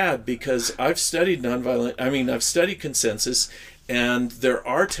me sad because I've studied I've studied consensus, and there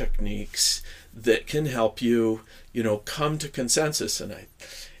are techniques that can help you, come to consensus.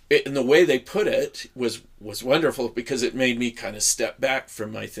 And the way they put it was wonderful, because it made me kind of step back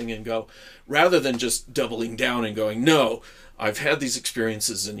from my thing and go, rather than just doubling down and going, no, I've had these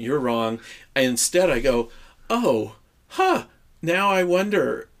experiences and you're wrong. Instead I go, now I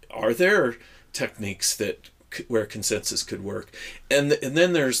wonder, are there techniques where consensus could work? And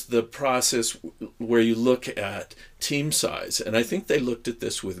then there's the process where you look at team size. And I think they looked at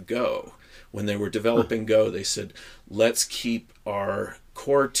this with Go. When they were developing Go, they said, let's keep our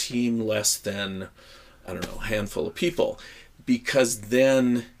core team less than, a handful of people, because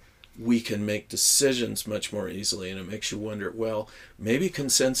then we can make decisions much more easily. And it makes you wonder, well, maybe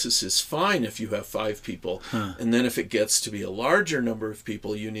consensus is fine if you have 5 people. And then if it gets to be a larger number of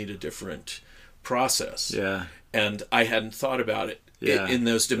people, you need a different process. Yeah. And I hadn't thought about it in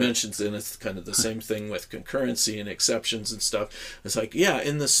those dimensions. And it's kind of the same thing with concurrency and exceptions and stuff. It's like,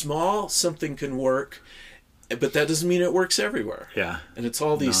 in the small, something can work, but that doesn't mean it works everywhere. Yeah. And it's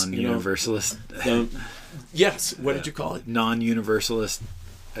all these non-universalist. Yes. What did you call it? Non-universalist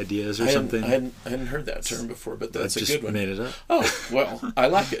ideas or something. I hadn't heard that term before, but that's a good one. I just made it up. Oh, well, I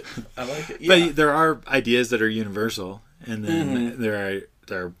like it. Yeah. But there are ideas that are universal, and then there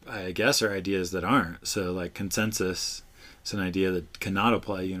are, I guess, are ideas that aren't. So like consensus it's an idea that cannot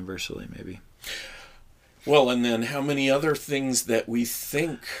apply universally, maybe. Well, and then how many other things that we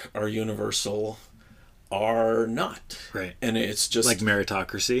think are universal are not? Right. And it's just like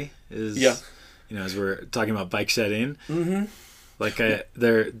meritocracy is, yeah. As we're talking about bike shedding, Mm-hmm. like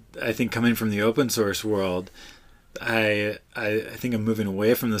I think coming from the open source world, I think I'm moving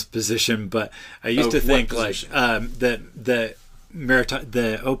away from this position, but I used to think like that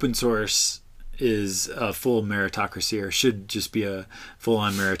the open source is a full meritocracy, or should just be a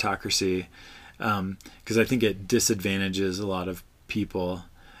full-on meritocracy, because I think it disadvantages a lot of people.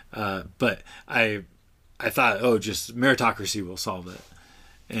 But I thought, just meritocracy will solve it.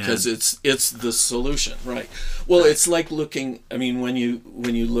 Because it's the solution, right? Well, it's like looking. I mean, when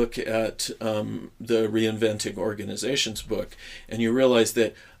you look at the Reinventing Organizations book, and you realize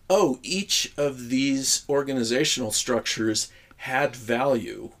that each of these organizational structures had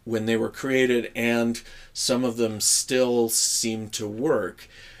value when they were created, and some of them still seem to work,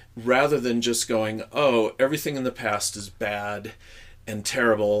 rather than just going, everything in the past is bad and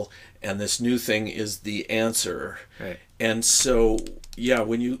terrible, and this new thing is the answer. Right. And so, yeah,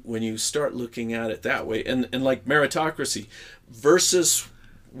 when you start looking at it that way, and like meritocracy versus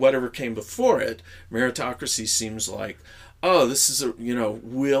whatever came before it, meritocracy seems like, this is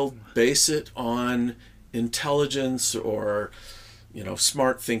we'll base it on intelligence or,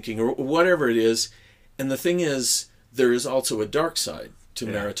 smart thinking or whatever it is. And the thing is, there is also a dark side to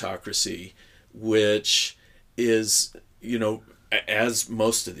meritocracy, which is, as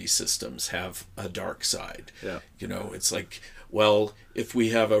most of these systems have a dark side. Yeah. It's like, well, if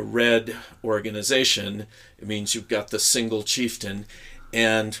we have a red organization, it means you've got the single chieftain.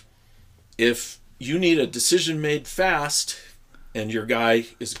 And if you need a decision made fast, and your guy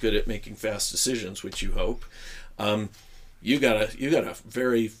is good at making fast decisions, which you hope, you got a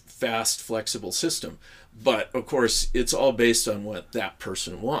very fast, flexible system. But of course, it's all based on what that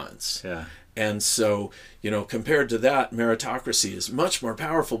person wants. Yeah. And so, compared to that, meritocracy is much more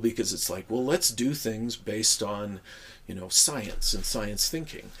powerful, because it's like, well, let's do things based on, science and science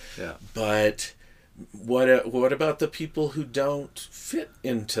thinking. Yeah. But what about the people who don't fit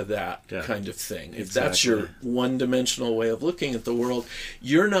into that kind of thing? If that's your one-dimensional way of looking at the world,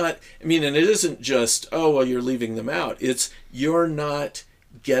 you're not, and it isn't just, you're leaving them out. It's you're not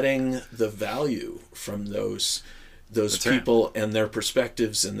getting the value from those That's people right. And their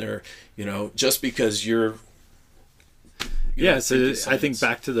perspectives and their, just because you're. So I think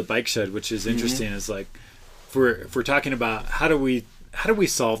back to the bike shed, which is interesting, is like, if we're talking about how do we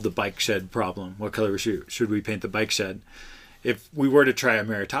solve the bike shed problem? What color should we paint the bike shed? If we were to try a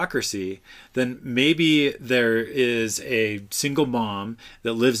meritocracy, then maybe there is a single mom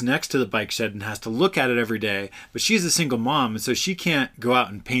that lives next to the bike shed and has to look at it every day, but she's a single mom, and so she can't go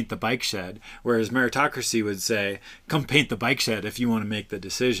out and paint the bike shed, whereas meritocracy would say, come paint the bike shed if you want to make the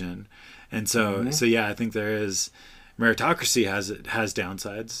decision. And so, I think there is, meritocracy has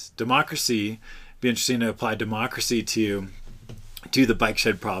downsides. Democracy, be interesting to apply democracy to the bike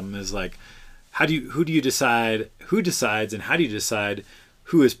shed problem, is like, who decides and how do you decide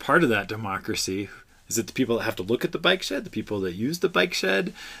who is part of that democracy? Is it the people that have to look at the bike shed, the people that use the bike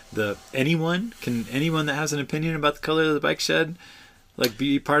shed, anyone that has an opinion about the color of the bike shed, like,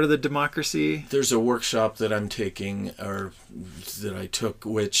 be part of the democracy? There's a workshop that I'm taking, or that I took,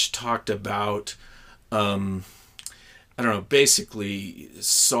 which talked about, basically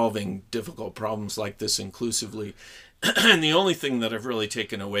solving difficult problems like this inclusively. And the only thing that I've really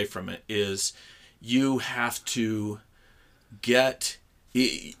taken away from it is you have to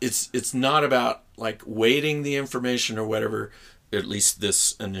it's not about like weighting the information or whatever, at least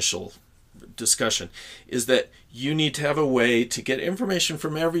this initial discussion, is that you need to have a way to get information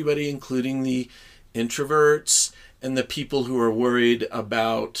from everybody, including the introverts and the people who are worried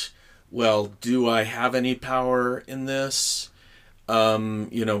about, well, do I have any power in this?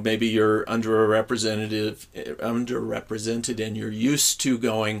 Maybe you're underrepresented and you're used to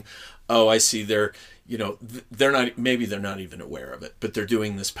going, I see they're not even aware of it, but they're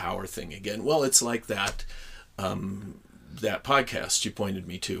doing this power thing again. Well, it's like that podcast you pointed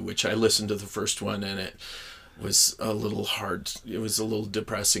me to, which I listened to the first one, and it was a little hard. It was a little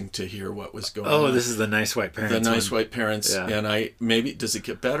depressing to hear what was going on. Oh, this is the Nice White Parents. The Nice White Parents. Yeah. And does it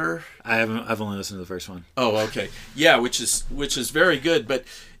get better? I've only listened to the first one. Oh, okay. Yeah, which is very good, but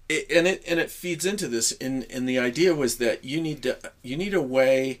it feeds into this, and the idea was that you need a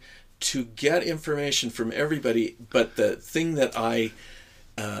way to get information from everybody, but the thing that I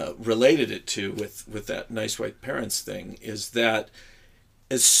related it to with that Nice White Parents thing is that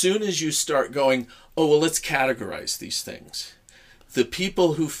as soon as you start going, let's categorize these things, the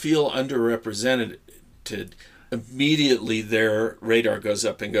people who feel underrepresented immediately their radar goes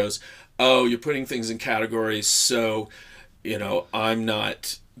up and goes, oh, you're putting things in categories, so, I'm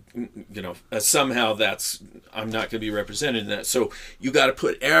not, somehow I'm not going to be represented in that. So you got to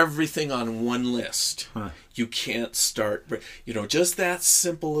put everything on one list. You can't start, just that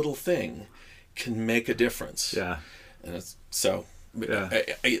simple little thing can make a difference. Yeah. And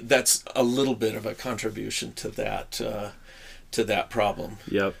that's a little bit of a contribution to that problem.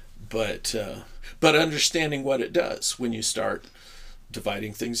 Yep. But understanding what it does when you start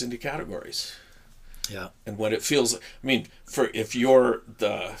dividing things into categories. Yeah. And what it feels, if you're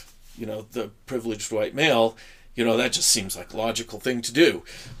the privileged white male, that just seems like a logical thing to do.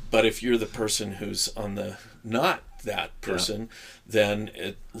 But if you're the person who's on the not that person, then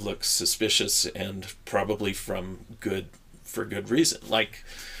it looks suspicious, and probably for good reason. Like,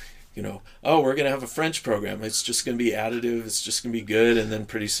 oh, we're going to have a French program. It's just going to be additive. It's just going to be good. And then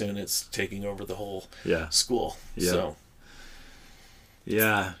pretty soon it's taking over the whole school. Yeah. So.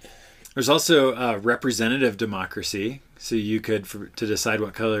 Yeah. There's also representative democracy. So you could, to decide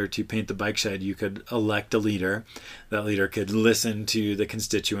what color to paint the bike shed, you could elect a leader. That leader could listen to the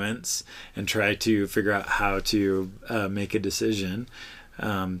constituents and try to figure out how to make a decision.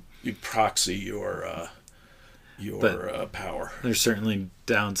 You proxy your power. There's certainly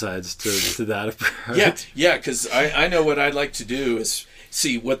downsides to that approach. Yeah, because I know what I'd like to do is,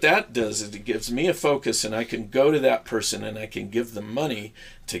 see, what that does is it gives me a focus, and I can go to that person and I can give them money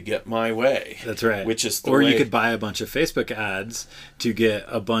to get my way. That's right. Which is or you could buy a bunch of Facebook ads to get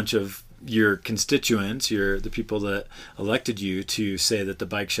a bunch of your constituents, the people that elected you, to say that the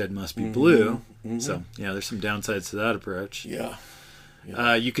bike shed must be blue. Mm-hmm. So, there's some downsides to that approach. Yeah.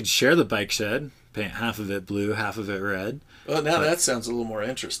 You could share the bike shed, paint half of it blue, half of it red. Well, now that sounds a little more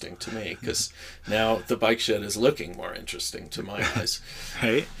interesting to me, because now the bike shed is looking more interesting to my eyes.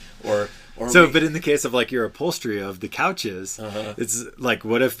 Right? But in the case of like your upholstery of the couches, it's like,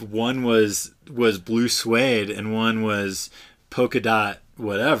 what if one was blue suede and one was polka dot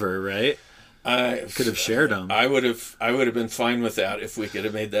whatever, right? I could have shared them. I would have been fine with that if we could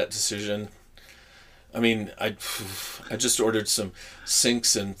have made that decision. I just ordered some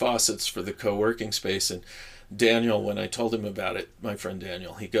sinks and faucets for the co-working space, and Daniel, when I told him about it, my friend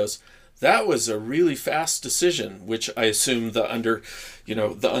Daniel, he goes, that was a really fast decision, which I assume the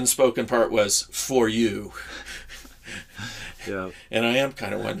unspoken part was for you. Yeah. And I am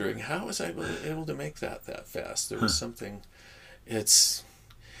kind of wondering, how was I able to make that fast? There was something, and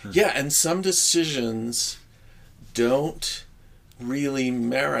some decisions don't really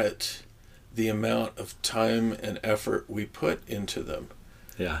merit the amount of time and effort we put into them.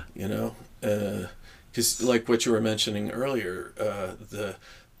 Yeah. Because like what you were mentioning earlier,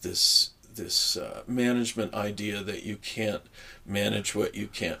 this management idea that you can't manage what you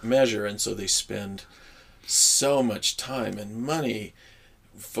can't measure, and so they spend so much time and money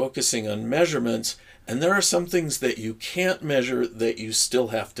focusing on measurements, and there are some things that you can't measure that you still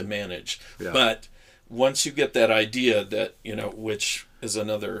have to manage. Yeah. But once you get that idea that, which is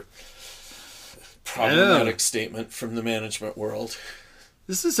another problematic statement from the management world.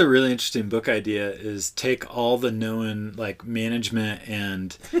 This is a really interesting book idea, is take all the known like management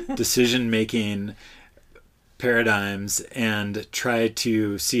and decision-making paradigms and try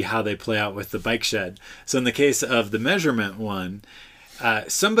to see how they play out with the bike shed. So in the case of the measurement one,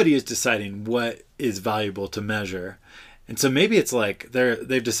 somebody is deciding what is valuable to measure. And so maybe it's like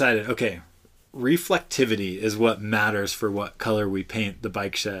they've decided, okay, reflectivity is what matters for what color we paint the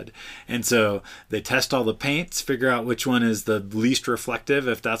bike shed. And so they test all the paints, figure out which one is the least reflective,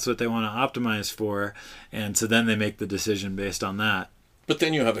 if that's what they want to optimize for. And so then they make the decision based on that. But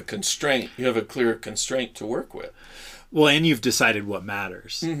then you have a constraint. You have a clear constraint to work with. Well, and you've decided what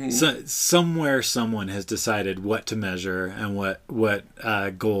matters. Mm-hmm. So somewhere someone has decided what to measure and what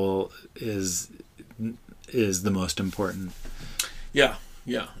goal is the most important. Yeah.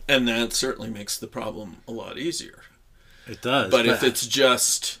 Yeah, and that certainly makes the problem a lot easier. It does. But if it's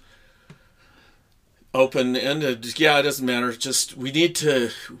just open-ended, it doesn't matter. Just we need to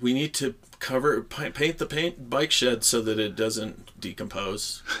paint the bike shed so that it doesn't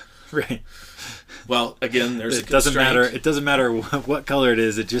decompose. Right. Well, again, there's a constraint. It doesn't matter what color it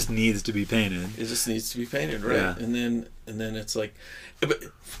is. It just needs to be painted. It just needs to be painted, right? Yeah. And then it's like, but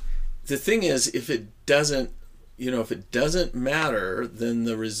the thing is, if it doesn't matter, then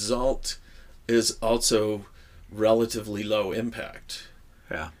the result is also relatively low impact.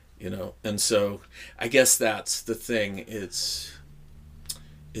 Yeah. And so I guess that's the thing. Is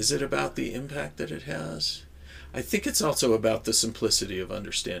it about the impact that it has? I think it's also about the simplicity of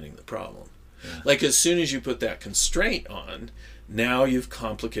understanding the problem. Like as soon as you put that constraint on, now you've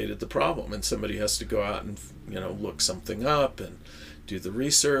complicated the problem, and somebody has to go out and look something up and do the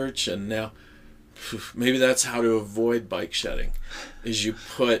research. And now maybe that's how to avoid bike shedding, is you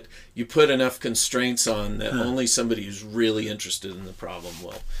put enough constraints on that only somebody who's really interested in the problem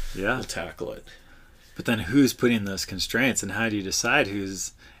will tackle it. But then who's putting those constraints, and how do you decide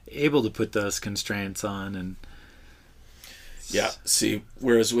who's able to put those constraints on? And see,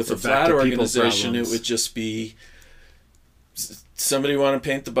 whereas with a flat organization, it would just be, somebody want to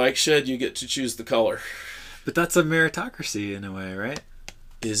paint the bike shed, you get to choose the color. But that's a meritocracy in a way, right?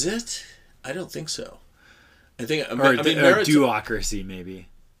 Is it? I don't think so. I think, or duocracy, maybe.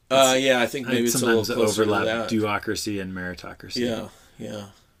 I think maybe it's a little closer to that. Duocracy and meritocracy. Yeah.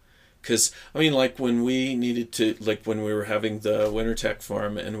 Because, like when we needed to, like when we were having the WinterTech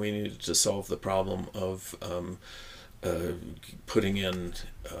Forum and we needed to solve the problem of putting in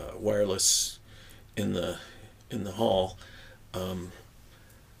wireless in the hall,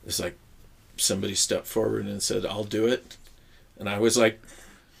 it's like somebody stepped forward and said, I'll do it. And I was like,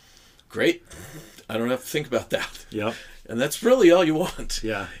 great, I don't have to think about that. Yep. And that's really all you want.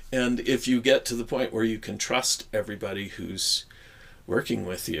 Yeah. And if you get to the point where you can trust everybody who's working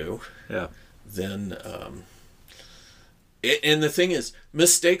with you, then and the thing is,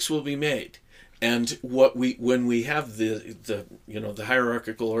 mistakes will be made. And when we have the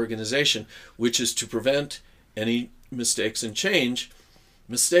hierarchical organization, which is to prevent any mistakes and change,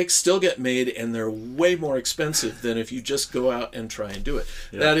 mistakes still get made, and they're way more expensive than if you just go out and try and do it.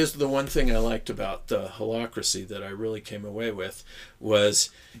 Yeah. That is the one thing I liked about the holacracy that I really came away with, was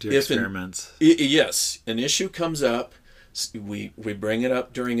experiments. Yes, an issue comes up, we bring it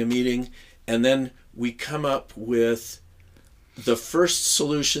up during a meeting, and then we come up with the first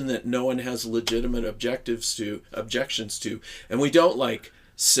solution that no one has legitimate objections to, and we don't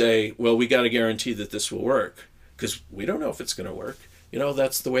say, well, we got to guarantee that this will work, because we don't know if it's going to work.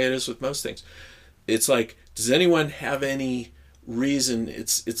 That's the way it is with most things. It's like, does anyone have any reason?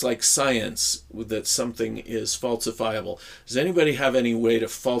 It's like science, that something is falsifiable. Does anybody have any way to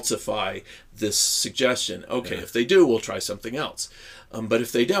falsify this suggestion? Okay, if they do, we'll try something else. But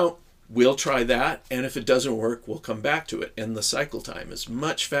if they don't, we'll try that. And if it doesn't work, we'll come back to it. And the cycle time is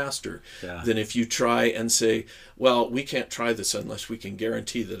much faster than if you try and say, well, we can't try this unless we can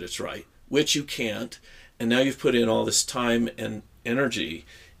guarantee that it's right, which you can't. And now you've put in all this time and energy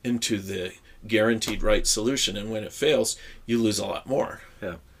into the guaranteed right solution, and when it fails, you lose a lot more.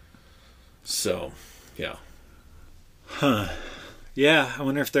 So I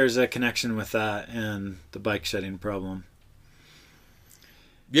wonder if there's a connection with that and the bike shedding problem.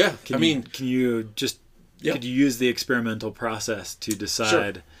 Can you use the experimental process to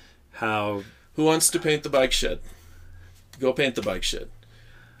decide how? Who wants to paint the bike shed? Go paint the bike shed.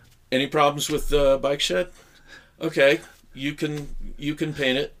 Any problems with the bike shed? Okay, you can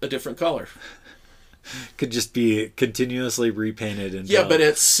paint it a different color. Could just be continuously repainted. Until... but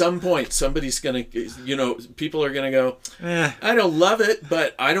at some point, somebody's going to, people are going to go, I don't love it,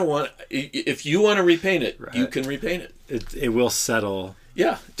 but I don't want, if you want to repaint it, you can repaint it. It will settle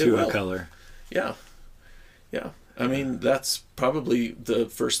to a color. Yeah. That's probably the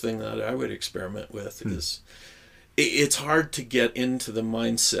first thing that I would experiment with is, it's hard to get into the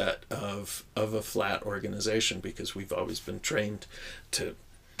mindset of a flat organization, because we've always been trained to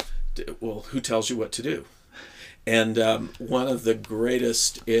who tells you what to do? And one of the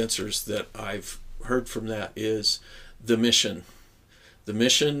greatest answers that I've heard from that is the mission. The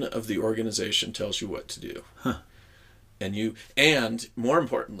mission of the organization tells you what to do. And more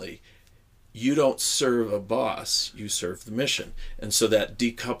importantly, you don't serve a boss, you serve the mission. And so that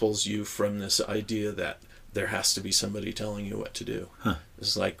decouples you from this idea that there has to be somebody telling you what to do.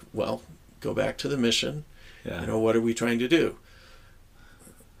 It's like, well, go back to the mission. What are we trying to do?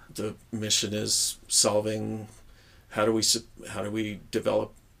 The mission is solving, how do we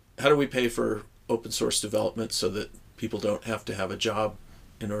pay for open source development so that people don't have to have a job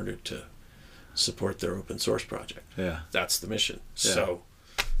in order to support their open source project. That's the mission. So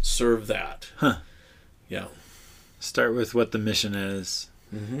serve that. Start with what the mission is,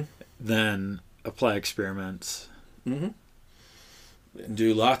 then apply experiments, and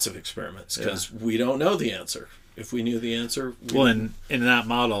do lots of experiments, because we don't know the answer. If we knew the answer, in that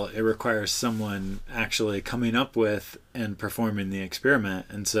model, it requires someone actually coming up with and performing the experiment.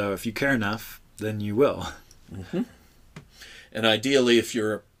 And so if you care enough, then you will. And ideally, if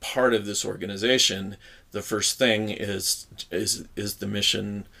you're part of this organization, the first thing is the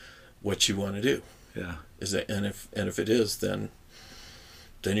mission, what you want to do. Is that, and if it is, then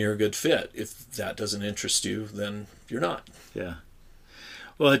you're a good fit. If that doesn't interest you, then you're not.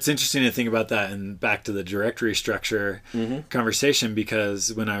 Well, Well, it's interesting to think about that, and back to the directory structure conversation,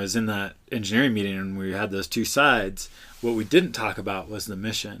 because when I was in that engineering meeting and we had those two sides, what we didn't talk about was the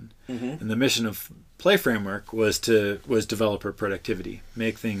mission. And the mission of Play Framework was developer productivity,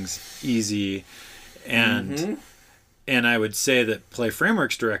 make things easy, and I would say that Play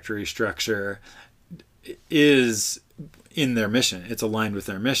Framework's directory structure is in their mission. It's aligned with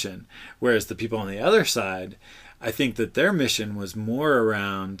their mission, whereas the people on the other side, I think that their mission was more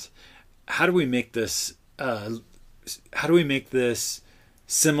around how do we make this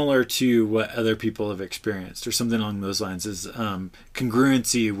similar to what other people have experienced, or something along those lines. Is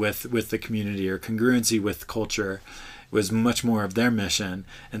congruency with the community, or congruency with culture, was much more of their mission.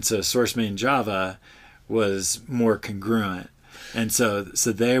 And so source main Java was more congruent. And so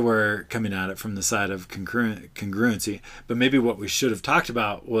they were coming at it from the side of congruency. But maybe what we should have talked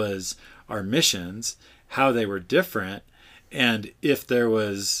about was our missions, how they were different, and if there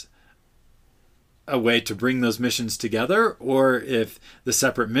was a way to bring those missions together, or if the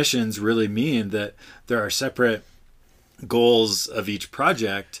separate missions really mean that there are separate goals of each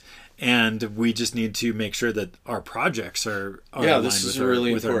project, and we just need to make sure that our projects are aligned this is with a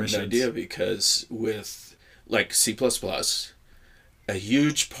really with our important missions. idea, because with like C++, a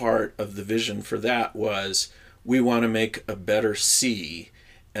huge part of the vision for that was we want to make a better C.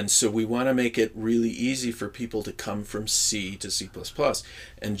 And so we want to make it really easy for people to come from C to C++.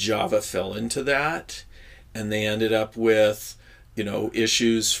 And Java fell into that. And they ended up with,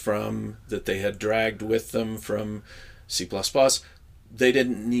 issues that they had dragged with them from C++. They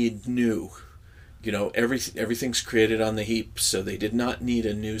didn't need new. Everything's created on the heap, so they did not need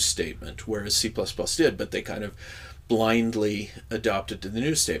a new statement, whereas C++ did, but they kind of blindly adopted to the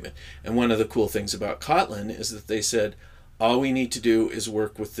new statement. And one of the cool things about Kotlin is that they said, all we need to do is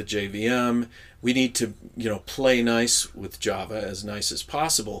work with the JVM. We need to, play nice with Java, as nice as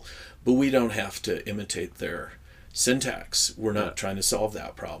possible, but we don't have to imitate their syntax. We're not trying to solve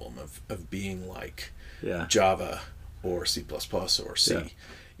that problem of being like Java or C++ or C.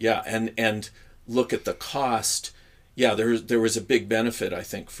 And look at the cost. There was a big benefit, I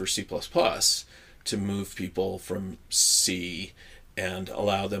think, for C++ to move people from C and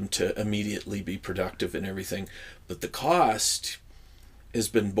allow them to immediately be productive and everything. But the cost has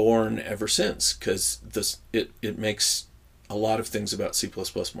been borne ever since, because it makes a lot of things about C++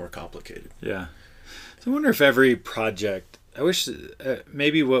 more complicated. Yeah. So I wonder if every project, I wish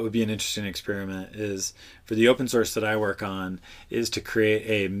maybe what would be an interesting experiment is for the open source that I work on is to create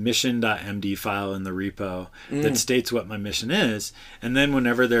a mission.md file in the repo that states what my mission is. And then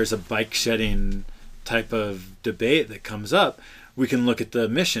whenever there's a bike shedding type of debate that comes up, we can look at the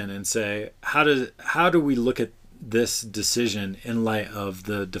mission and say, how do we look at this decision in light of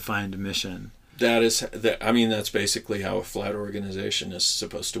the defined mission? That's basically how a flat organization is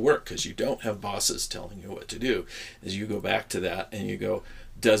supposed to work, because you don't have bosses telling you what to do. As you go back to that and you go,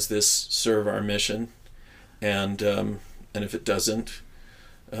 does this serve our mission? And if it doesn't,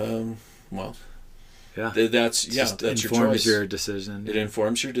 that's your choice. Your decision. It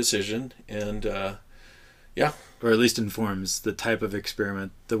informs your decision, and or at least informs the type of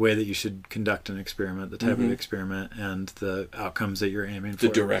experiment, the way that you should conduct an experiment, the type of experiment, and the outcomes that you're aiming for.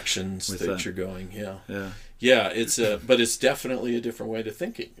 The directions that you're going, but it's definitely a different way to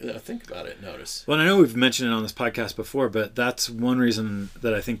think about it, notice. Well, I know we've mentioned it on this podcast before, but that's one reason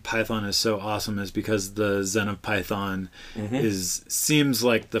that I think Python is so awesome, is because the Zen of Python seems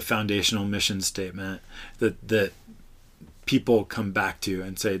like the foundational mission statement that people come back to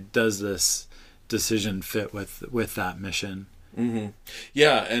and say, does this decision fit with that mission? And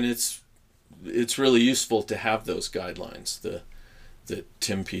it's really useful to have those guidelines that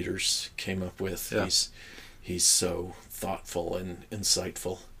Tim Peters came up with. He's so thoughtful and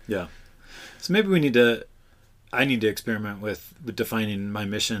insightful. So maybe I need to experiment with defining my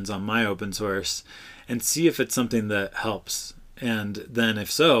missions on my open source and see if it's something that helps. And then if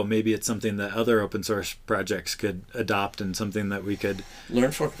so, maybe it's something that other open source projects could adopt, and something that we could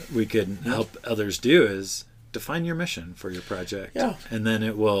learn from. We could help others do is define your mission for your project. And then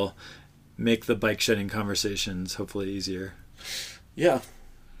it will make the bike shedding conversations hopefully easier. And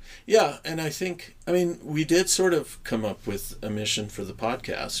I think, we did sort of come up with a mission for the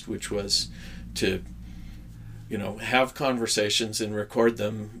podcast, which was to, have conversations and record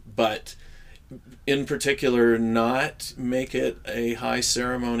them, but in particular, not make it a high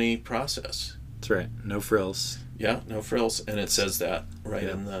ceremony process. That's right. No frills. No frills. And it says that right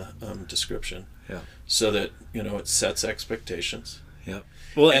in the description. So that, it sets expectations.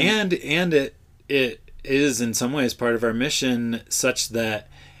 Well, and it is in some ways part of our mission, such that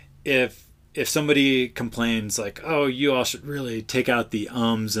if if somebody complains like, oh, you all should really take out the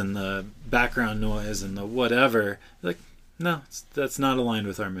ums and the background noise and the whatever, like, no, that's not aligned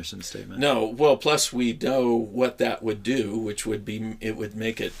with our mission statement. No, well, plus we know what that would do, which would be, it would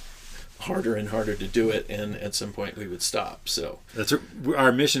make it harder and harder to do it, and at some point we would stop. So that's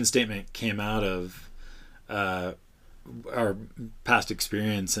our mission statement came out of our past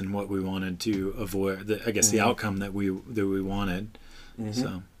experience and what we wanted to avoid. The outcome that we wanted. Mm-hmm.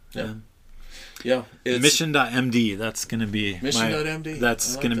 So yeah. Mission.md. That's going to be Mission.md.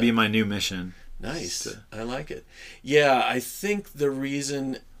 That's going to be my new mission. Nice. I like it. Yeah, I think the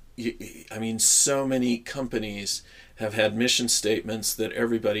reason, so many companies have had mission statements that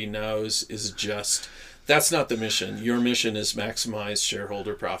everybody knows is just, that's not the mission. Your mission is maximize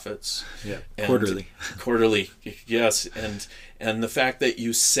shareholder profits. Yeah, quarterly, yes. And the fact that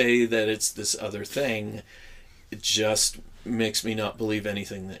you say that it's this other thing, it just makes me not believe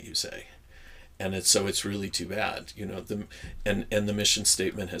anything that you say. And it's really too bad, and the mission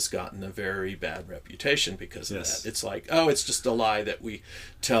statement has gotten a very bad reputation because of that. It's like, oh, it's just a lie that we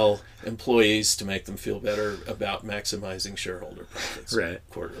tell employees to make them feel better about maximizing shareholder profits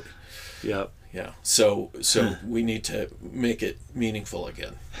quarterly. Yep. Yeah. So we need to make it meaningful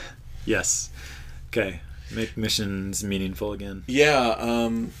again. Yes. Okay. Make missions meaningful again.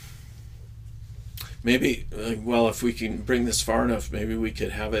 Yeah. Maybe. Well, if we can bring this far enough, maybe we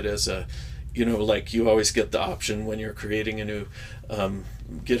could have it as a. Like you always get the option when you're creating a new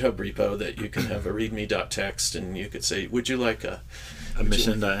GitHub repo that you can have a readme.txt and you could say, would you like a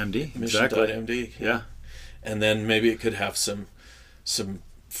mission.md? Mission.md. Yeah. And then maybe it could have some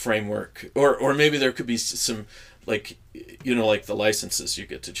framework, or maybe there could be some, like the licenses, you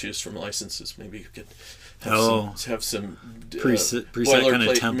get to choose from licenses. Maybe you could have some preset boilerplate kind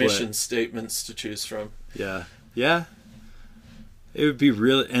of template mission statements to choose from. Yeah. It would be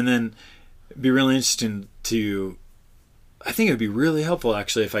really, and then it'd be really interesting I think it would be really helpful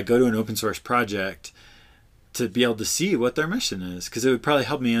actually if I go to an open source project to be able to see what their mission is, because it would probably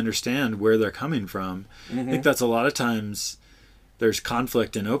help me understand where they're coming from. Mm-hmm. I think that's a lot of times there's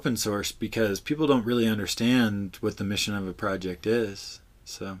conflict in open source because people don't really understand what the mission of a project is.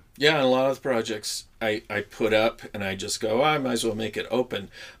 So yeah, and a lot of the projects I put up and I just go, I might as well make it open,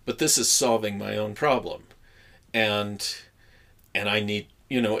 but this is solving my own problem, and I need,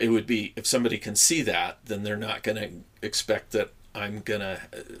 it would be, if somebody can see that, then they're not going to expect that I'm going to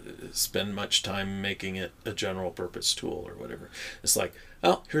spend much time making it a general purpose tool or whatever. It's like,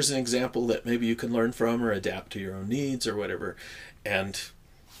 oh, here's an example that maybe you can learn from or adapt to your own needs or whatever. And,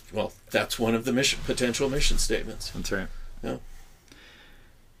 well, that's one of the potential mission statements. That's right. Yeah.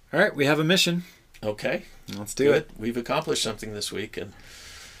 All right, we have a mission. Okay. Let's do it. We've accomplished something this week, and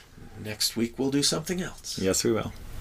next week we'll do something else. Yes, we will.